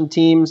problems for some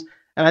teams.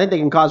 And I think they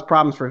can cause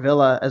problems for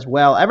Villa as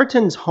well.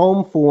 Everton's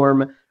home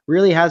form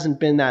really hasn't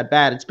been that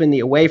bad. It's been the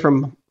away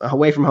from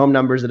home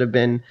numbers that have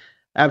been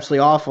absolutely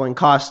awful and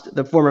cost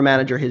the former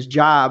manager his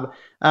job.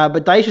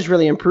 But Dyche has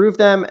really improved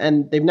them,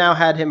 and they've now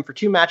had him for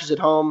 2 matches at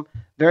home.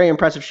 Very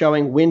impressive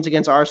showing, wins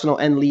against Arsenal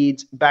and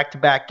Leeds,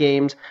 back-to-back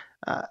games.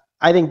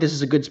 I think this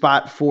is a good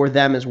spot for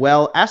them as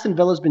well. Aston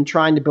Villa's been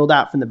trying to build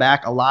out from the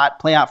back a lot,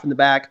 play out from the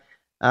back.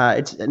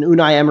 And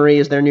Unai Emery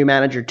is their new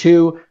manager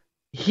too.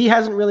 He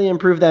hasn't really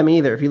improved them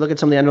either. If you look at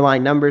some of the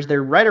underlying numbers,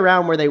 they're right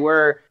around where they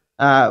were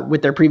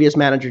with their previous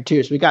manager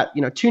too. So we got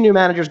 2 new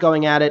managers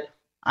going at it.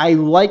 I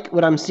like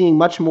what I'm seeing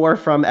much more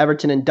from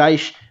Everton and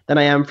Dyche than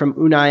I am from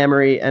Unai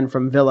Emery and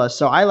from Villa.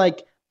 So I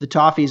like the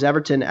Toffees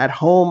Everton at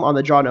home on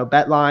the draw no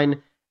bet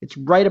line. It's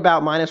right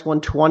about minus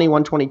 120,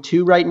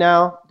 122 right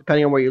now,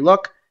 depending on where you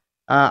look.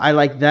 I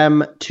like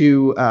them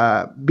to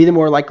be the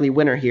more likely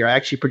winner here. I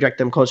actually project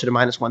them closer to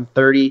minus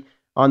 130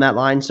 on that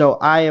line. So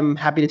I am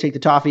happy to take the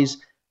Toffees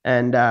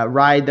and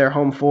ride their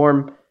home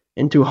form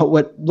into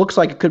what looks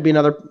like it could be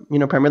another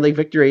Premier League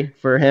victory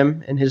for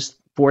him in his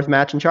 4th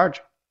match in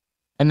charge.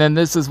 And then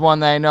this is one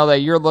that I know that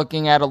you're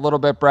looking at a little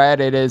bit,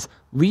 Brad. It is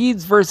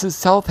Leeds versus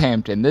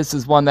Southampton. This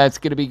is one that's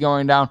going to be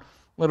going down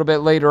a little bit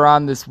later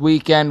on this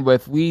weekend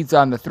with Leeds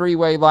on the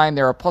 3-way line.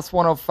 They're a plus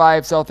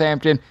 105.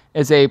 Southampton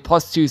is a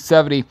plus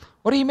 270.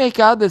 What do you make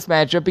out of this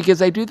matchup?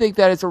 Because I do think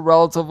that it's a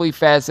relatively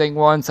fascinating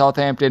one.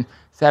 Southampton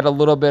has had a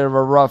little bit of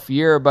a rough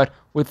year, but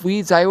with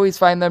Leeds, I always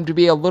find them to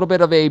be a little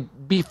bit of a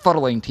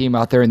befuddling team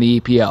out there in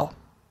the EPL.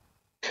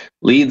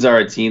 Leeds are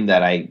a team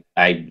that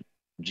I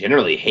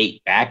generally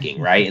hate backing,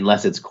 right?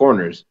 Unless it's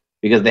corners,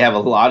 because they have a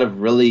lot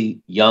of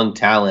really young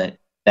talent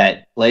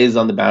that plays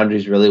on the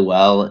boundaries really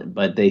well,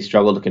 but they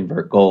struggle to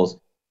convert goals.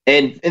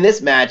 And in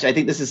this match, I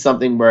think this is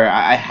something where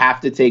I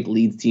have to take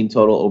Leeds team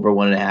total over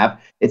 1.5.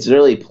 It's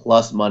really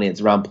plus money.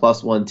 It's around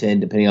plus 110,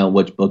 depending on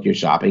which book you're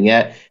shopping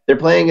at. They're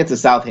playing against a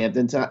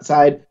Southampton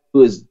side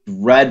who is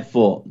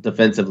dreadful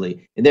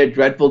defensively, and they're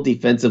dreadful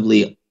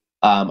defensively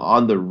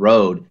on the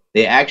road.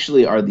 They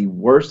actually are the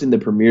worst in the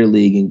Premier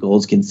League in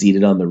goals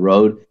conceded on the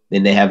road.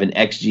 Then they have an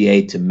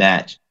XGA to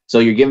match. So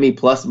you're giving me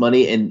plus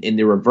money in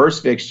the reverse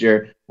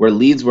fixture where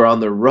Leeds were on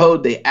the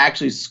road. They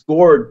actually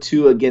scored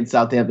 2 against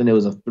Southampton. It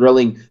was a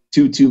thrilling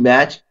 2-2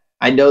 match.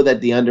 I know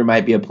that the under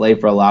might be a play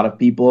for a lot of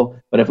people,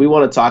 but if we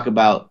want to talk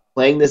about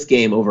playing this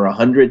game over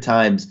 100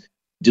 times,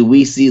 do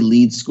we see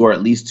Leeds score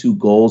at least 2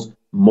 goals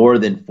more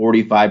than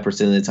 45%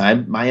 of the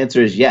time? My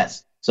answer is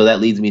yes. So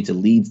that leads me to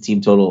Leeds team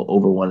total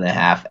over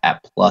 1.5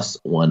 at plus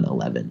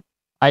 111.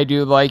 I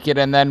do like it,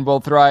 and then we'll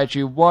throw at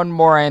you one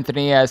more,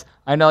 Anthony, as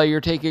I know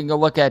you're taking a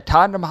look at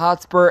Tottenham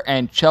Hotspur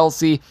and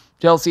Chelsea.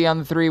 Chelsea on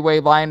the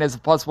 3-way line is a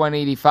plus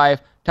 185.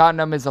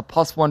 Tottenham is a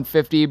plus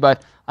 150,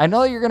 but I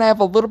know you're going to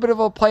have a little bit of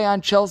a play on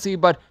Chelsea,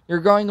 but you're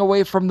going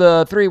away from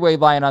the 3-way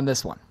line on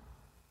this one.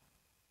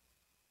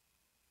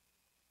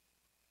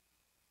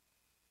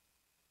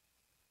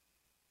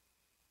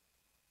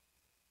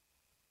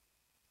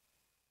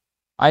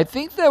 I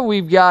think that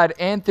we've got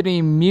Anthony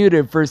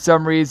muted for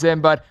some reason,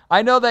 but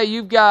I know that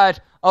you've got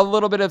a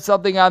little bit of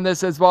something on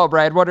this as well,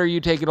 Brad. What are you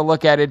taking a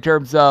look at in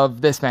terms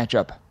of this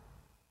matchup?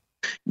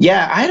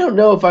 Yeah, I don't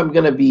know if I'm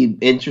going to be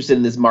interested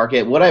in this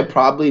market. What I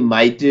probably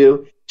might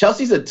do,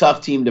 Chelsea's a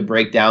tough team to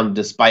break down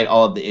despite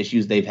all of the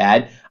issues they've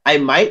had. I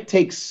might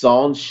take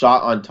Son's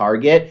shot on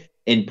target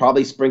and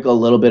probably sprinkle a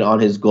little bit on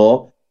his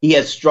goal. He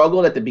has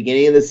struggled at the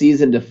beginning of the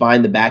season to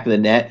find the back of the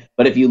net,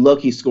 but if you look,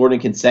 he scored in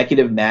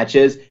consecutive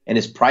matches, and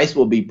his price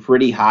will be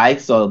pretty high,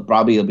 so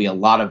probably will be a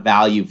lot of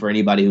value for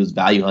anybody who's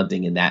value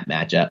hunting in that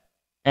matchup.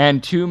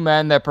 And 2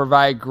 men that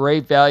provide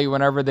great value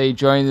whenever they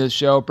join the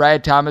show.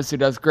 Brad Thomas, who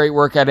does great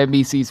work at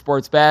NBC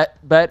Sports Bet,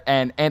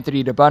 and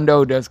Anthony DeBundo,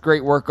 who does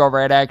great work over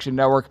at Action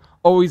Network.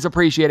 Always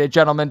appreciate it,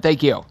 gentlemen.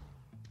 Thank you.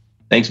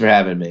 Thanks for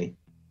having me.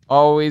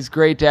 Always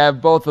great to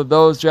have both of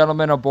those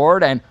gentlemen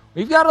aboard, and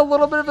we've got a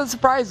little bit of a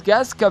surprise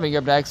guest coming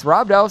up next.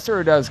 Rob Dauster,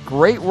 who does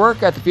great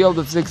work at the Field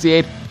of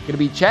 68. Going to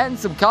be chatting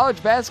some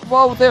college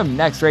basketball with him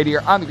next right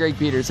here on the Greg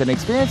Peterson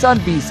Experience on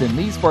VSiN,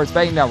 the Sports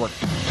Betting Network.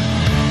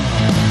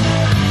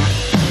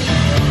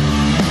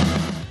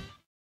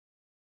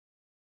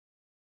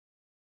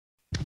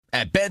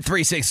 At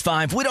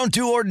Bet365, we don't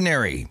do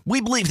ordinary. We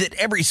believe that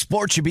every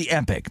sport should be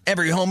epic.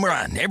 Every home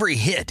run, every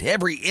hit,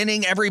 every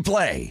inning, every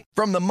play.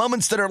 From the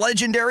moments that are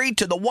legendary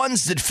to the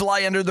ones that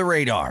fly under the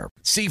radar.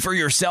 See for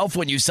yourself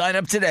when you sign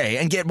up today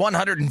and get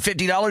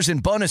 $150 in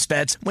bonus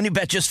bets when you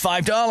bet just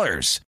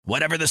 $5.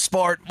 Whatever the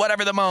sport,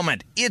 whatever the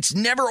moment, it's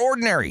never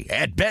ordinary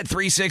at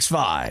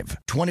Bet365.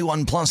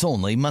 21 plus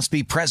only. Must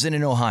be present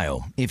in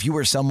Ohio. If you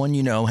or someone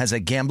you know has a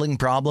gambling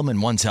problem and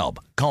wants help,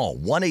 call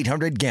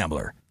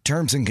 1-800-GAMBLER.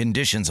 Terms and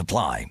conditions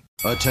apply.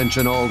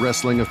 Attention all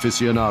wrestling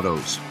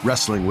aficionados.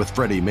 Wrestling with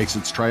Freddie makes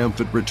its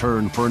triumphant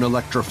return for an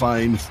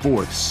electrifying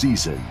 4th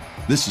season.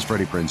 This is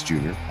Freddie Prinze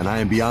Jr., and I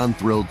am beyond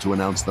thrilled to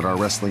announce that our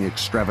wrestling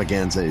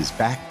extravaganza is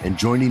back, and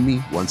joining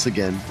me once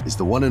again is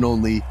the one and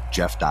only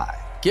Jeff Dye.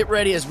 Get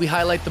ready as we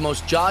highlight the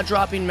most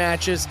jaw-dropping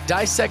matches,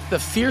 dissect the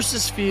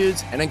fiercest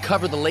feuds, and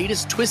uncover the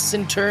latest twists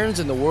and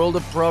turns in the world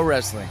of pro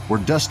wrestling. We're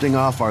dusting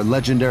off our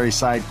legendary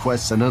side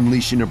quests and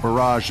unleashing a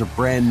barrage of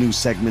brand new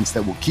segments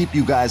that will keep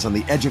you guys on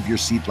the edge of your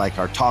seat like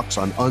our talks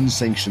on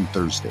Unsanctioned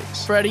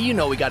Thursdays. Freddie, you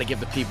know we got to give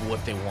the people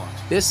what they want.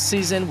 This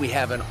season, we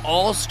have an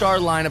all-star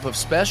lineup of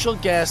special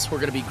guests who are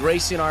going to be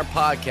gracing our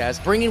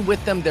podcast, bringing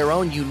with them their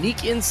own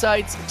unique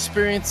insights,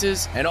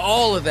 experiences, and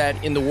all of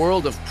that in the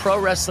world of pro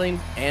wrestling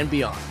and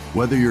beyond.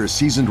 Whether you're a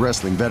seasoned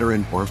wrestling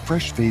veteran or a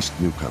fresh-faced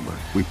newcomer,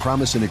 we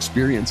promise an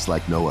experience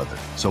like no other.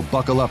 So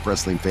buckle up,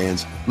 wrestling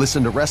fans.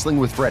 Listen to Wrestling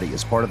with Freddie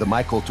as part of the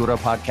My Cultura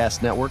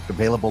Podcast Network,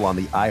 available on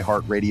the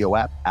iHeartRadio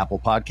app, Apple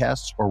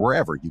Podcasts, or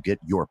wherever you get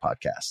your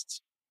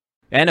podcasts.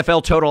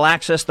 NFL Total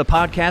Access, the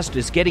podcast,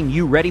 is getting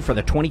you ready for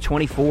the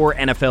 2024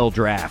 NFL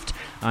Draft.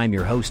 I'm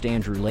your host,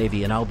 Andrew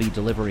Levy, and I'll be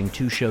delivering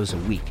 2 shows a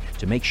week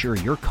to make sure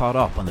you're caught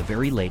up on the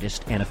very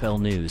latest NFL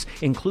news,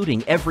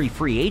 including every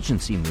free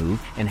agency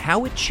move and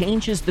how it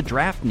changes the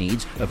draft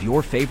needs of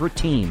your favorite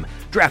team.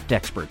 Draft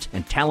experts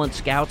and talent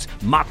scouts,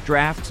 mock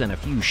drafts, and a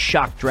few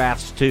shock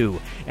drafts, too.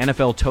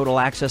 NFL Total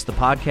Access, the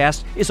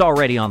podcast, is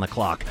already on the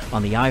clock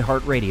on the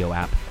iHeartRadio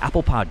app,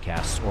 Apple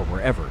Podcasts, or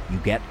wherever you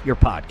get your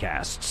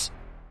podcasts.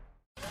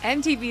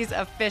 MTV's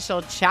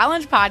official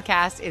Challenge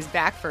podcast is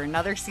back for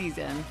another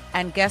season.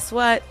 And guess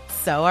what?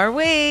 So are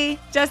we.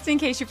 Just in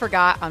case you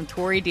forgot, I'm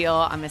Tori Deal.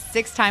 I'm a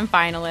 6-time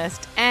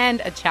finalist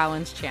and a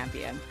Challenge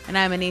champion. And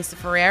I'm Anissa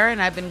Ferreira,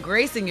 and I've been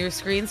gracing your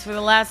screens for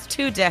the last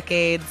 2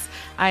 decades.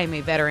 I am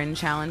a veteran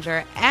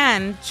challenger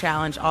and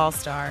Challenge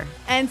All-Star.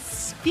 And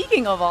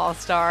speaking of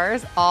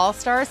All-Stars,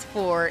 All-Stars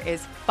 4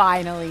 is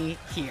finally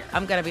here.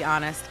 I'm going to be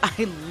honest.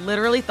 I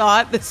literally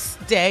thought this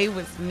day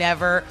was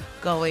never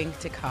going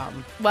to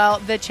come. Well,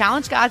 the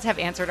Challenge gods have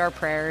answered our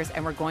prayers,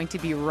 and we're going to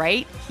be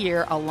right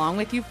here along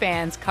with you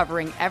fans,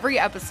 covering every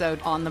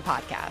episode on the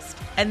podcast.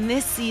 And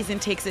this season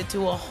takes it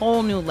to a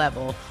whole new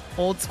level.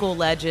 Old school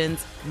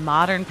legends,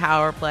 modern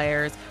power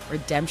players,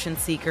 redemption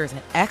seekers,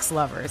 and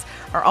ex-lovers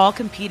are all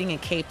competing in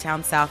Cape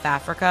Town, South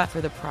Africa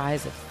for the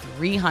prize of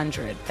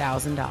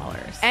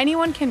 $300,000.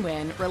 Anyone can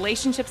win,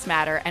 relationships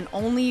matter, and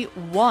only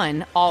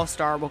one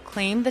All-Star will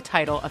claim the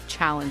title of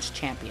Challenge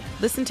champion.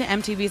 Listen to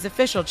MTV's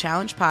official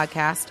Challenge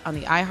podcast on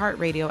the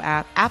iHeartRadio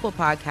app, Apple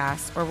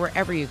Podcasts, or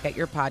wherever you get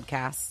your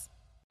podcasts.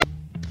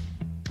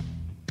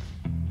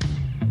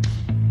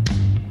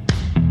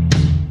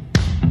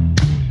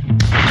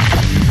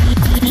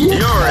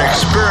 You're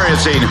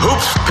experiencing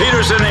Hoops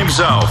Peterson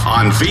himself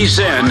on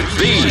VSiN,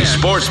 the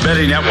Sports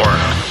Betting Network.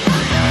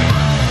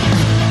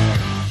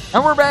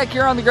 And we're back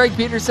here on the Greg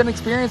Peterson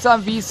Experience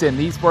on VSiN,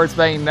 the Sports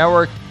Betting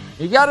Network.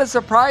 We've got a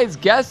surprise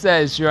guest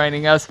that is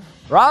joining us.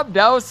 Rob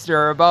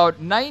Dauster, about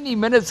 90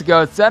 minutes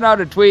ago, sent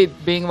out a tweet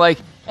being like,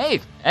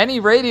 hey, any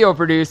radio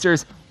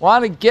producers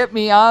want to get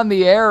me on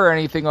the air or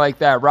anything like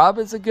that? Rob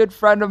is a good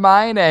friend of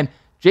mine, and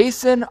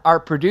Jason, our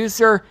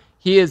producer,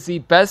 he is the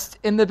best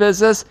in the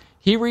business.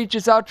 He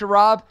reaches out to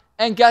Rob,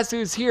 and guess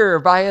who's here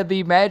via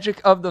the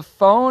magic of the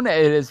phone?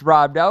 It is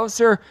Rob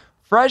Dauster,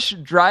 fresh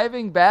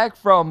driving back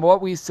from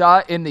what we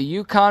saw in the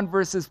UConn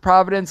versus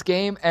Providence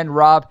game. And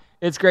Rob,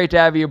 it's great to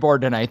have you aboard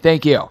tonight.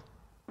 Thank you.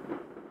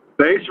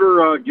 Thanks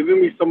for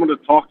giving me someone to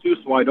talk to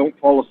so I don't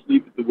fall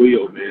asleep at the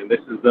wheel, man. This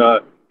is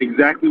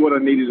exactly what I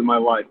needed in my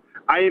life.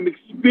 I am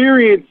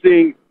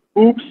experiencing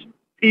Hoops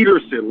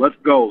Peterson. Let's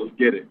go. Let's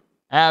get it.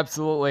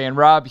 Absolutely. And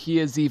Rob, he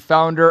is the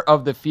founder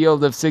of the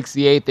Field of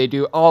 68. They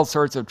do all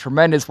sorts of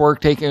tremendous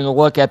work taking a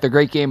look at the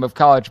great game of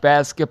college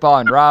basketball.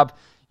 And Rob,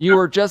 you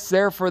were just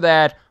there for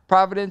that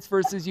Providence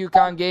versus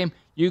UConn game.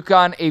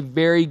 UConn, a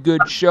very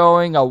good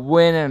showing, a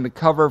win and a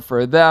cover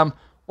for them.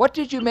 What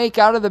did you make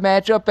out of the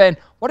matchup, and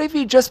what have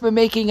you just been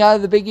making out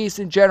of the Big East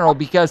in general?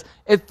 Because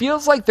it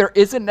feels like there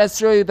isn't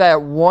necessarily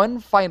that one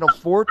Final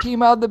Four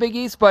team out of the Big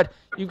East, but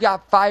you've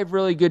got 5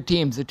 really good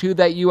teams. The 2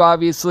 that you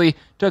obviously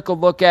took a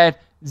look at,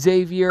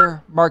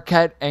 Xavier,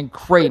 Marquette, and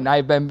Creighton.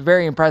 I've been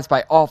very impressed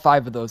by all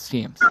 5 of those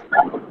teams.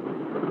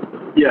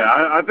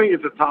 Yeah, I think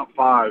it's a top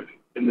 5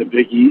 in the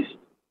Big East.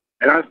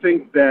 And I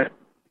think that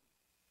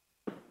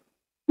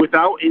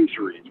without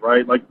injuries,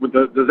 right, like with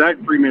the Zach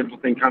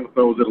Freemantle thing kind of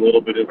throws it a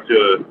little bit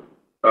into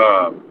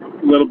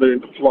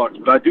flux.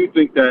 But I do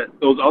think that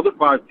those other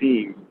 5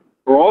 teams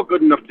are all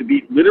good enough to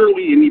beat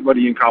literally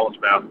anybody in college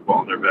basketball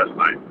on their best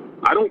night.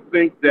 I don't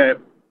think that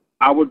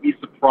I would be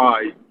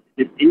surprised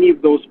if any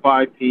of those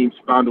 5 teams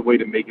found a way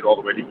to make it all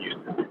the way to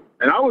Houston.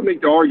 And I would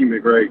make the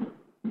argument, Greg,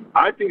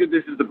 I think that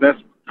this is the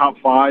best top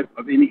 5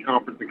 of any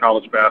conference in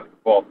college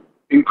basketball,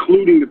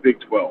 including the Big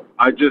 12.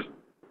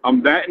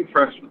 I'm that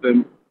impressed with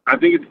them. I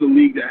think it's the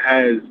league that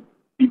has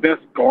the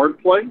best guard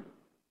play,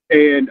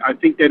 and I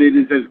think that it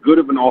is as good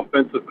of an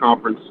offensive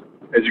conference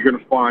as you're going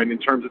to find in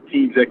terms of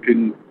teams that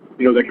can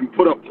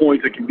put up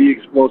points, that can be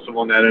explosive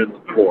on that end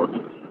of the floor.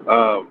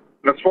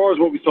 As far as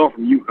what we saw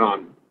from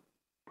UConn,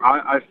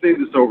 I say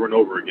this over and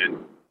over again.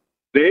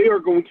 They are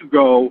going to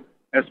go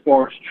as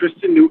far as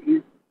Tristan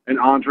Newton and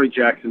Andre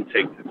Jackson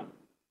take this.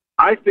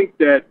 I think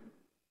that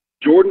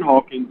Jordan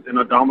Hawkins and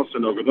Adama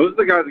Sanogo, those are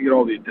the guys that get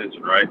all the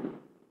attention, right?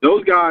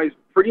 Those guys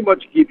pretty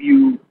much give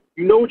you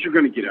know what you're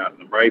going to get out of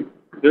them, right?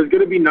 There's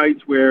going to be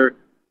nights where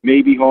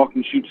maybe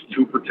Hawkins shoots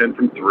 2 for 10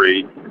 from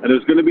 3, and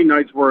there's going to be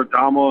nights where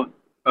Adama,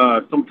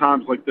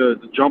 sometimes like the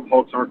jump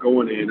hooks aren't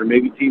going in, or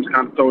maybe teams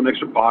kind of throw an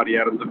extra body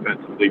at him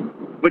defensively.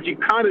 But you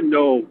kind of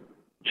know,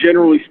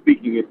 generally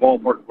speaking, in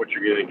ballpark what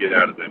you're going to get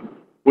out of them.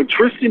 When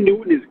Tristan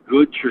Newton is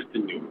good,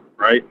 Tristan Newton,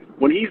 right?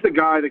 When he's the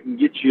guy that can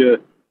get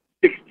you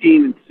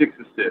 16 and 6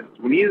 assists,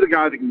 when he's the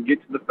guy that can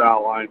get to the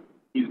foul line,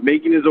 he's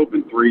making his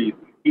open threes,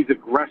 he's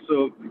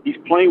aggressive, he's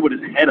playing with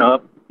his head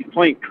up, he's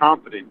playing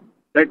confident.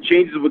 That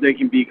changes what they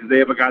can be because they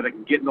have a guy that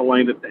can get in the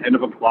lane at the end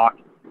of a clock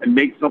and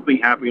make something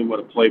happen when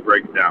a play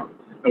breaks down.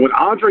 And when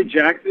Andre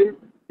Jackson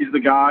is the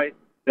guy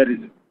that is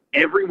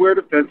everywhere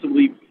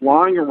defensively,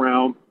 flying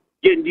around,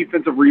 getting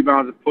defensive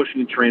rebounds and pushing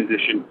in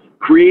transition,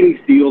 creating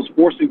steals,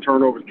 forcing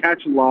turnovers,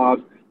 catching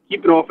lobs,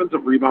 keeping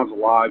offensive rebounds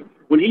alive.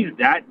 When he's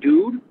that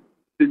dude,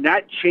 then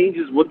that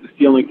changes what the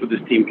ceiling for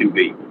this team can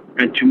be.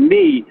 And to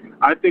me,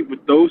 I think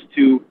with those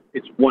two,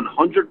 it's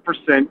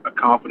 100% a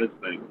confidence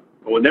thing.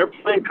 But when they're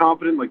playing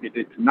confident like they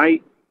did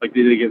tonight, like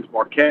they did against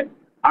Marquette,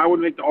 I would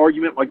make the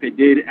argument like they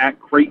did at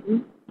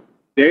Creighton.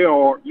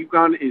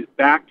 UConn is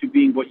back to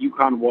being what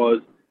UConn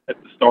was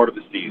at the start of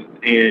the season.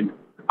 And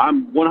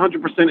I'm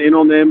 100% in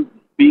on them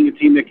being a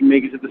team that can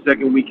make it to the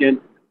second weekend.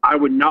 I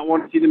would not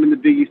want to see them in the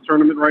Big East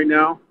tournament right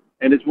now.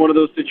 And it's one of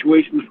those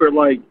situations where,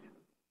 like,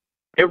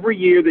 every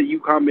year that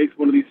UConn makes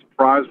one of these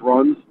surprise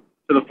runs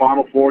to the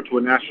Final Four, to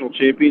a national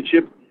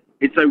championship,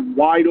 it's a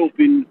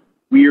wide-open,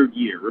 weird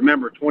year.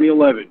 Remember,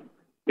 2011,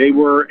 they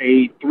were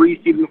a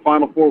 3-seed in the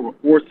Final Four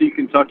with 4-seed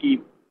Kentucky,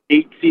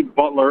 8-seed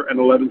Butler, and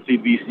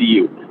 11-seed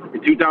VCU.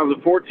 In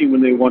 2014,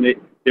 when they won it,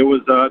 they were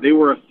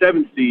a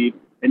 7-seed,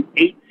 and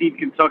 8-seed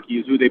Kentucky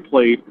is who they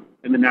played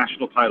in the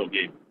national title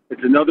game.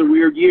 It's another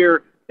weird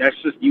year. That's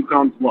just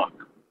UConn's luck.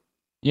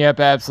 Yep,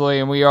 absolutely.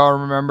 And we all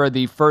remember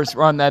the first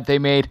run that they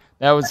made.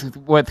 That was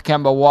with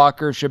Kemba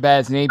Walker.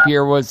 Shabazz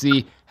Napier was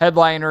the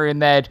headliner in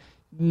that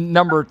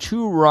number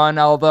 2 run,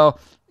 although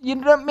you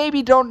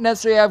maybe don't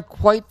necessarily have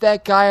quite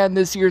that guy on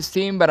this year's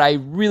team, but I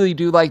really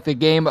do like the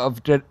game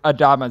of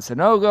Adama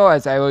Sanogo,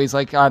 as I always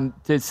like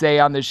to say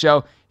on the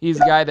show. He's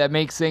a guy that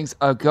makes things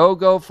a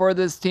go-go for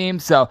this team,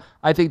 so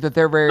I think that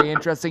they're very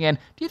interesting. And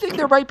do you think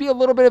there might be a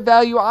little bit of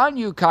value on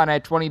UConn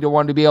at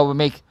 20-1 to be able to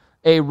make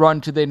a run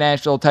to the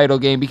national title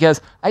game?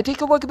 Because I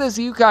take a look at this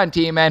UConn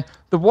team, and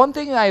the one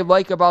thing I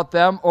like about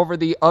them over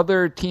the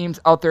other teams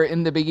out there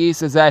in the Big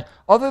East is that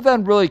other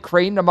than really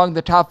Creighton among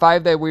the top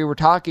 5 that we were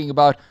talking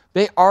about,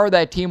 they are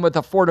that team with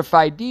a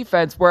fortified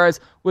defense, whereas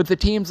with the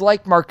teams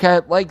like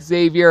Marquette, like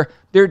Xavier,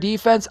 their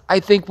defense,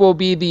 I think, will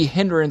be the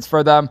hindrance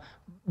for them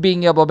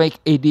being able to make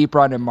a deep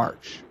run in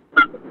March.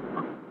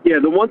 Yeah,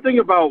 the one thing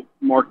about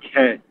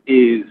Marquette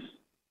is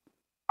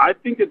I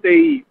think that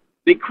they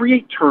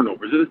create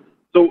turnovers.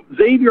 So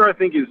Xavier, I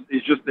think,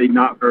 is just a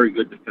not very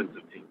good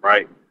defensive team,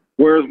 right?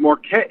 Whereas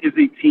Marquette is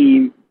a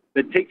team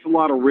that takes a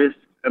lot of risks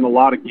and a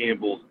lot of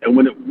gambles, and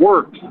when it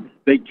works,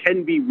 they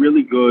can be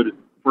really good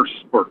for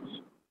spurts.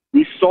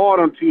 We saw it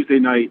on Tuesday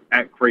night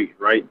at Creighton,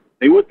 right?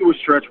 They went through a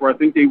stretch where I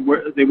think they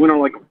went on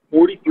like a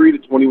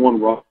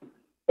 43-21 run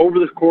over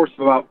the course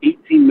of about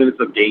 18 minutes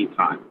of game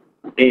time.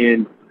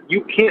 And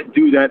you can't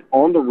do that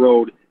on the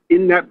road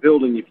in that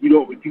building if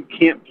you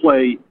can't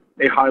play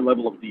a high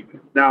level of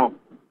defense. Now,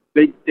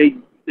 they're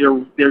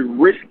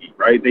risky,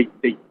 right?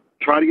 They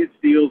try to get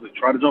steals, they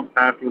try to jump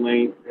passing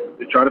lanes,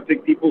 they try to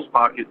pick people's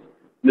pockets.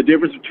 And the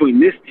difference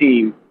between this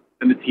team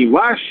and the team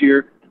last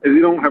year is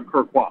they don't have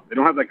Kirk Watt. They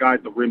don't have that guy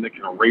at the rim that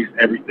can erase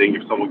everything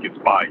if someone gets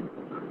by.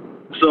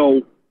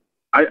 So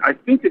I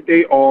think that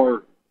they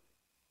are.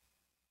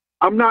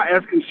 I'm not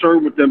as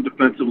concerned with them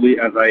defensively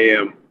as I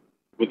am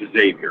with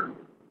Xavier.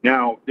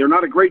 Now, they're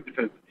not a great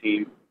defensive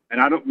team,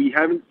 and we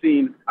haven't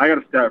seen. I got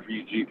a stat for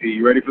you, GP.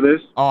 You ready for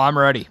this? Oh, I'm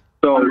ready.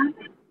 So,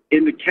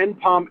 in the Ken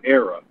Pom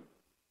era,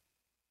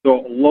 the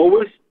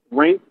lowest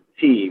ranked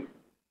team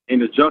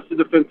in adjusted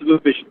defensive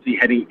efficiency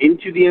heading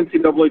into the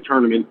NCAA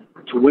tournament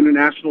to win a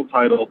national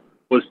title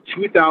was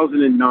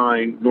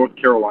 2009 North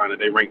Carolina.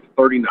 They ranked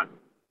 39th.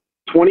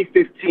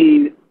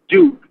 2015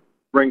 Duke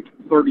ranked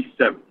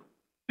 37th.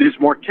 This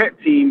Marquette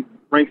team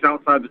ranks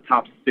outside the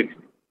top 60.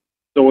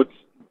 So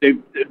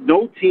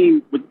no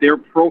team with their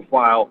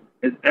profile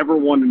has ever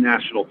won a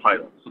national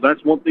title. So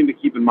that's one thing to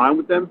keep in mind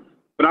with them.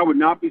 But I would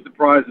not be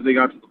surprised if they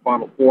got to the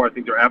Final Four. I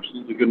think they're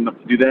absolutely good enough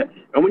to do that.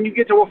 And when you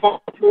get to a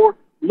Final Four,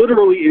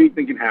 literally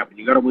anything can happen.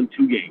 You got to win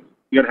 2 games.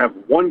 You got to have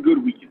one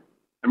good weekend,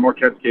 and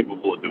Marquette's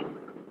capable of doing it.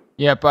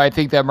 Yep, I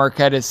think that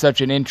Marquette is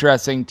such an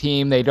interesting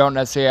team. They don't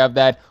necessarily have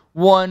that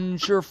one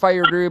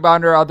surefire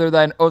rebounder other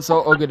than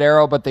Oso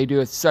Ogudero, but they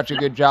do such a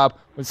good job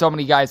with so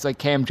many guys like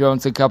Cam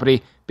Jones and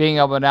company being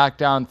able to knock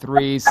down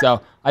threes.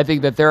 So I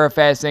think that they're a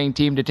fascinating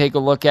team to take a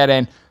look at.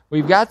 And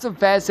we've got some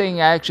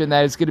fascinating action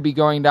that is going to be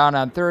going down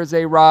on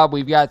Thursday, Rob.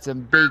 We've got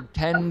some Big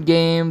Ten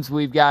games.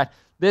 We've got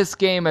this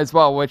game as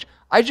well, which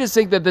I just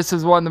think that this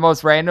is one of the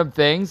most random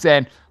things.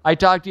 And I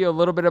talked to you a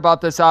little bit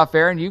about this off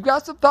air, and you've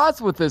got some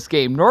thoughts with this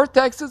game. North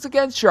Texas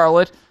against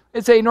Charlotte.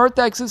 It's a North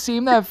Texas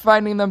team that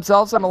finding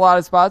themselves in a lot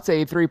of spots,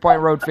 a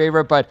 3-point road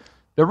favorite, but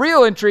the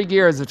real intrigue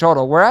here is the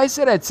total. Where I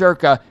sit at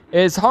Circa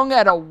is hung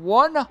at a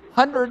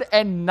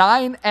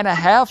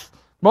 109.5.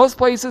 Most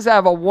places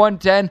have a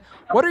 110.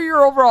 What are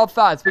your overall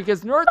thoughts?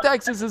 Because North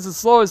Texas is the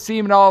slowest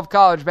team in all of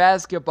college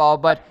basketball,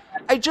 but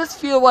I just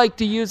feel like,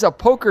 to use a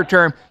poker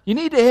term, you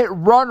need to hit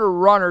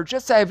runner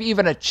just to have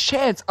even a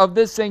chance of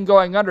this thing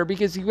going under,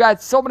 because you've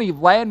got so many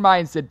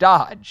landmines to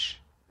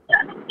dodge.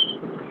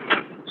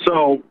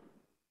 So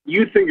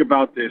you think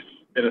about this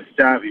in a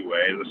savvy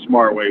way, in a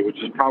smart way, which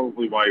is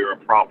probably why you're a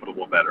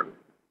profitable bettor.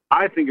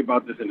 I think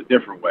about this in a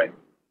different way.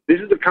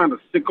 This is the kind of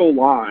sickle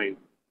line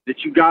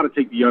that you got to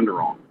take the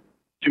under on.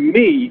 To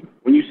me,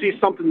 when you see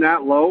something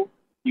that low,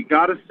 you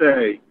got to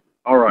say,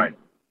 all right,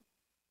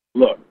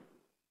 look,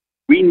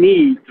 we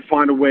need to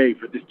find a way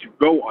for this to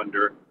go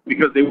under,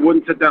 because they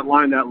wouldn't set that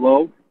line that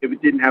low if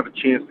it didn't have a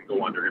chance to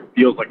go under. It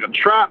feels like a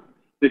trap.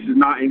 This is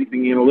not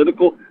anything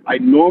analytical. I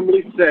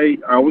always say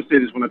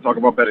this when I talk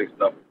about betting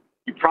stuff.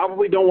 You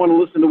probably don't want to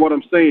listen to what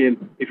I'm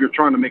saying if you're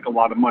trying to make a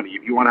lot of money.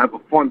 If you want to have a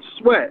fun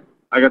sweat,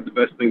 I got the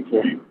best thing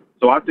for you.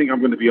 So I think I'm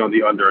going to be on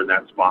the under in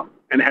that spot.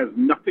 And it has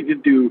nothing to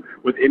do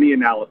with any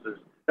analysis.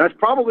 That's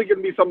probably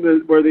going to be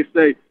something where they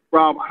say,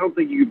 Rob, I don't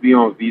think you could be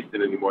on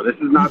VSiN anymore. This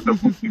is not the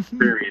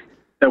experience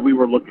that we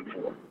were looking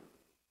for.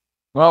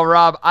 Well,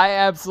 Rob, I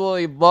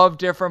absolutely love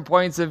different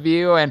points of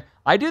view, and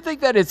I do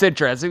think that it's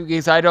interesting,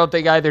 because I don't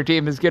think either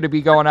team is going to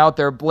be going out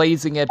there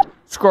blazing it,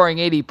 scoring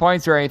 80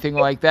 points or anything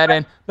like that.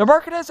 And the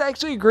market has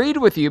actually agreed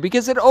with you,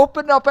 because it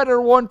opened up at a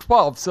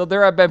 112. So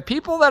there have been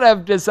people that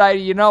have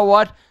decided, you know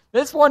what,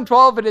 this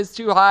 112, it is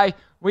too high.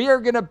 We are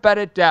going to bet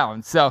it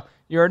down. So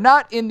you're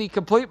not in the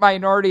complete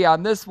minority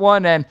on this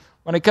one. And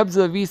when it comes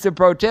to the VSiN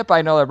Pro Tip,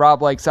 I know that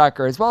Rob likes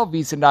soccer as well.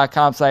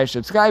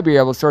 VSiN.com/subscribe. You're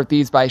able to sort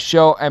these by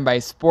show and by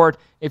sport.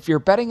 If you're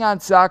betting on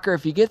soccer,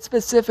 if you get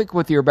specific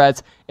with your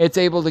bets, it's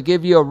able to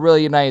give you a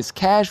really nice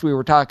cash. We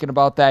were talking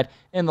about that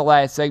in the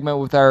last segment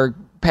with our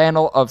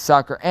panel of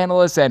soccer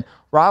analysts. And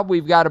Rob,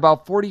 we've got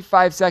about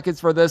 45 seconds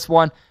for this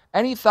one.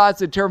 Any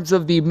thoughts in terms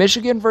of the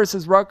Michigan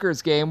versus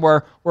Rutgers game,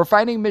 where we're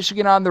finding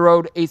Michigan on the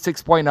road a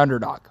 6-point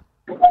underdog?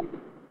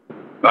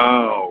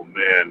 Oh,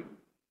 man.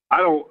 I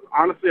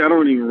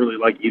don't even really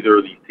like either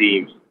of these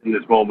teams in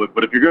this moment.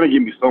 But if you're going to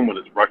give me someone,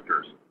 it's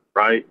Rutgers,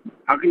 right?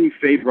 How can you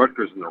fade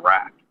Rutgers in the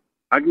rack?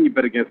 How can you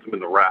bet against them in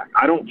the rack?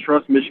 I don't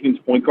trust Michigan's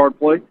point guard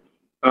play,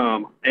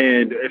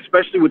 and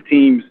especially with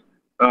teams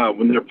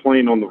when they're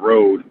playing on the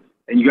road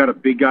and you got a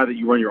big guy that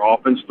you run your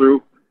offense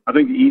through. I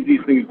think the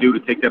easiest thing to do to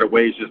take that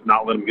away is just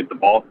not let them get the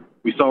ball.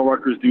 We saw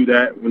Rutgers do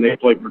that when they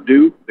played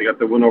Purdue. They got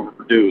the win over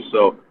Purdue.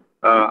 So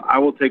I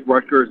will take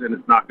Rutgers, and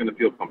it's not going to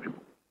feel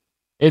comfortable.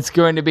 It's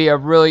going to be a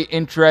really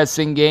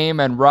interesting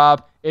game. And,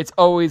 Rob, it's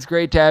always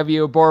great to have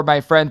you aboard,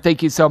 my friend.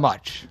 Thank you so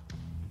much.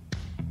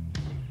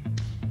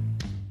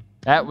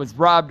 That was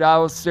Rob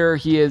Dauster.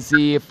 He is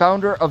the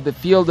founder of the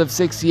Field of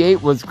 68.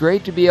 It was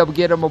great to be able to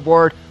get him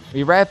aboard.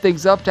 We wrap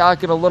things up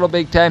talking a little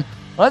Big Ten.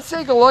 Let's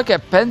take a look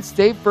at Penn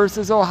State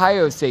versus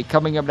Ohio State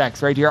coming up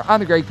next right here on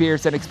the Greg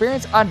Peterson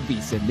Experience on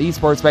VSiN, the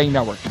Sports Betting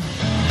Network.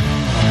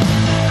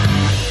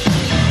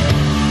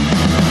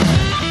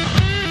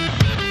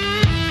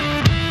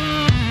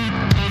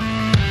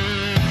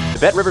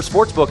 The BetRivers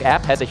Sportsbook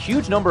app has a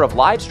huge number of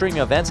live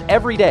streaming events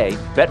every day.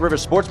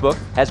 BetRivers Sportsbook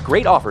has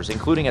great offers,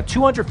 including a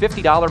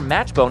 $250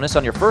 match bonus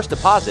on your first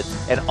deposit,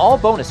 and all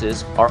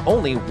bonuses are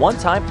only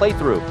one-time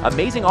playthrough.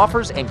 Amazing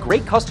offers and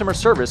great customer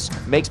service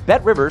makes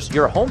BetRivers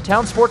your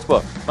hometown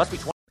sportsbook. Must be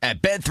 20.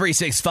 At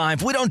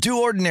Bet365, we don't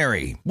do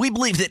ordinary. We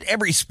believe that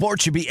every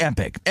sport should be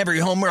epic. Every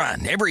home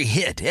run, every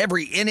hit,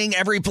 every inning,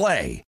 every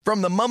play.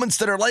 From the moments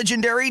that are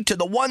legendary to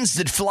the ones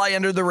that fly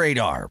under the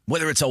radar.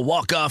 Whether it's a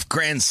walk-off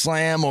grand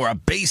slam or a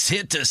base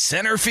hit to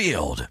center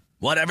field.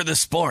 Whatever the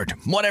sport,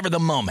 whatever the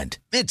moment.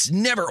 It's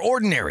never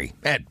ordinary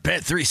at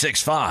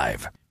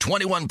Bet365.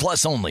 21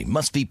 plus only.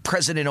 Must be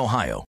present in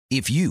Ohio.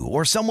 If you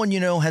or someone you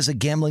know has a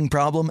gambling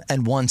problem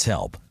and wants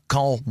help,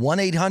 call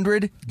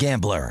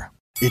 1-800-GAMBLER.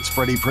 It's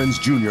Freddie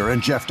Prinze Jr.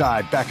 and Jeff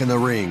Dye back in the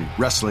ring.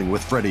 Wrestling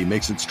with Freddie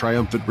makes its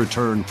triumphant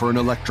return for an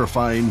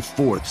electrifying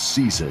 4th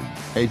season.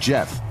 Hey,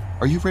 Jeff,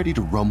 are you ready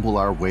to rumble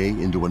our way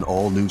into an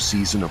all-new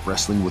season of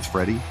Wrestling with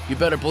Freddie? You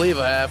better believe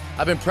I have.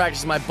 I've been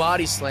practicing my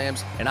body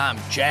slams, and I'm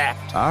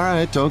jacked. All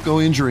right, don't go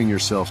injuring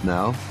yourself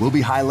now. We'll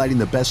be highlighting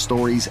the best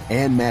stories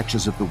and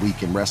matches of the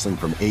week in wrestling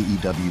from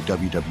AEW,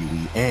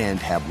 WWE, and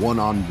have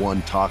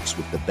one-on-one talks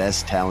with the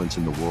best talents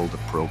in the world of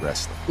pro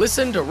wrestling.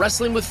 Listen to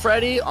Wrestling with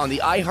Freddie on the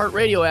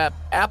iHeartRadio app,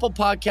 Apple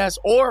Podcasts,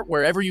 or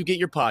wherever you get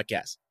your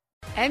podcasts.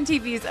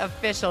 MTV's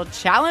official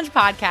Challenge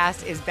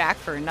podcast is back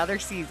for another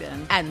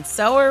season. And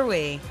so are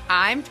we.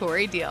 I'm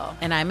Tori Deal.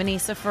 And I'm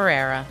Anissa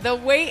Ferreira. The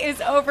wait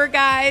is over,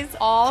 guys.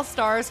 All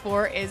Stars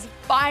 4 is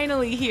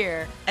finally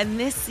here. And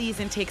this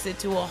season takes it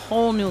to a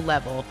whole new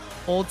level.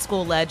 Old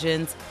school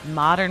legends,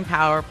 modern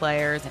power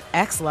players, and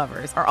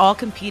ex-lovers are all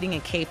competing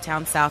in Cape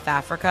Town, South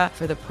Africa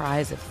for the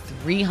prize of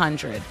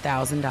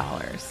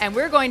 $300,000. And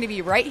we're going to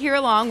be right here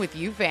along with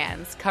you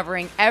fans,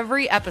 covering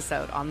every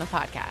episode on the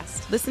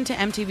podcast. Listen to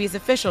MTV's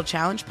official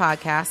Challenge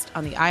podcast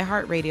on the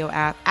iHeartRadio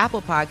app,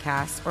 Apple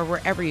Podcasts, or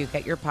wherever you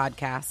get your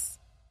podcasts.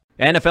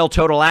 NFL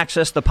Total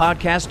Access, the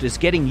podcast, is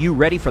getting you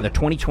ready for the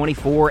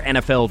 2024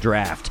 NFL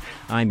Draft.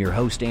 I'm your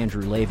host,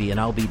 Andrew Levy, and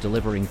I'll be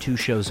delivering 2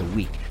 shows a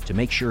week to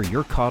make sure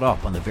you're caught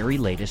up on the very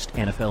latest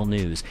NFL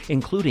news,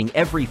 including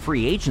every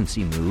free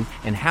agency move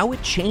and how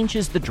it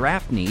changes the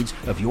draft needs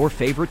of your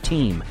favorite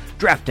team.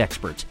 Draft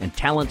experts and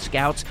talent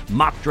scouts,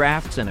 mock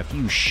drafts, and a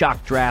few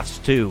shock drafts,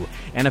 too.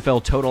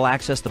 NFL Total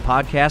Access, the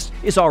podcast,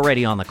 is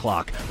already on the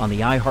clock on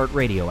the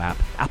iHeartRadio app,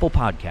 Apple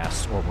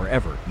Podcasts, or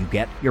wherever you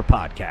get your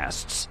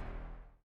podcasts.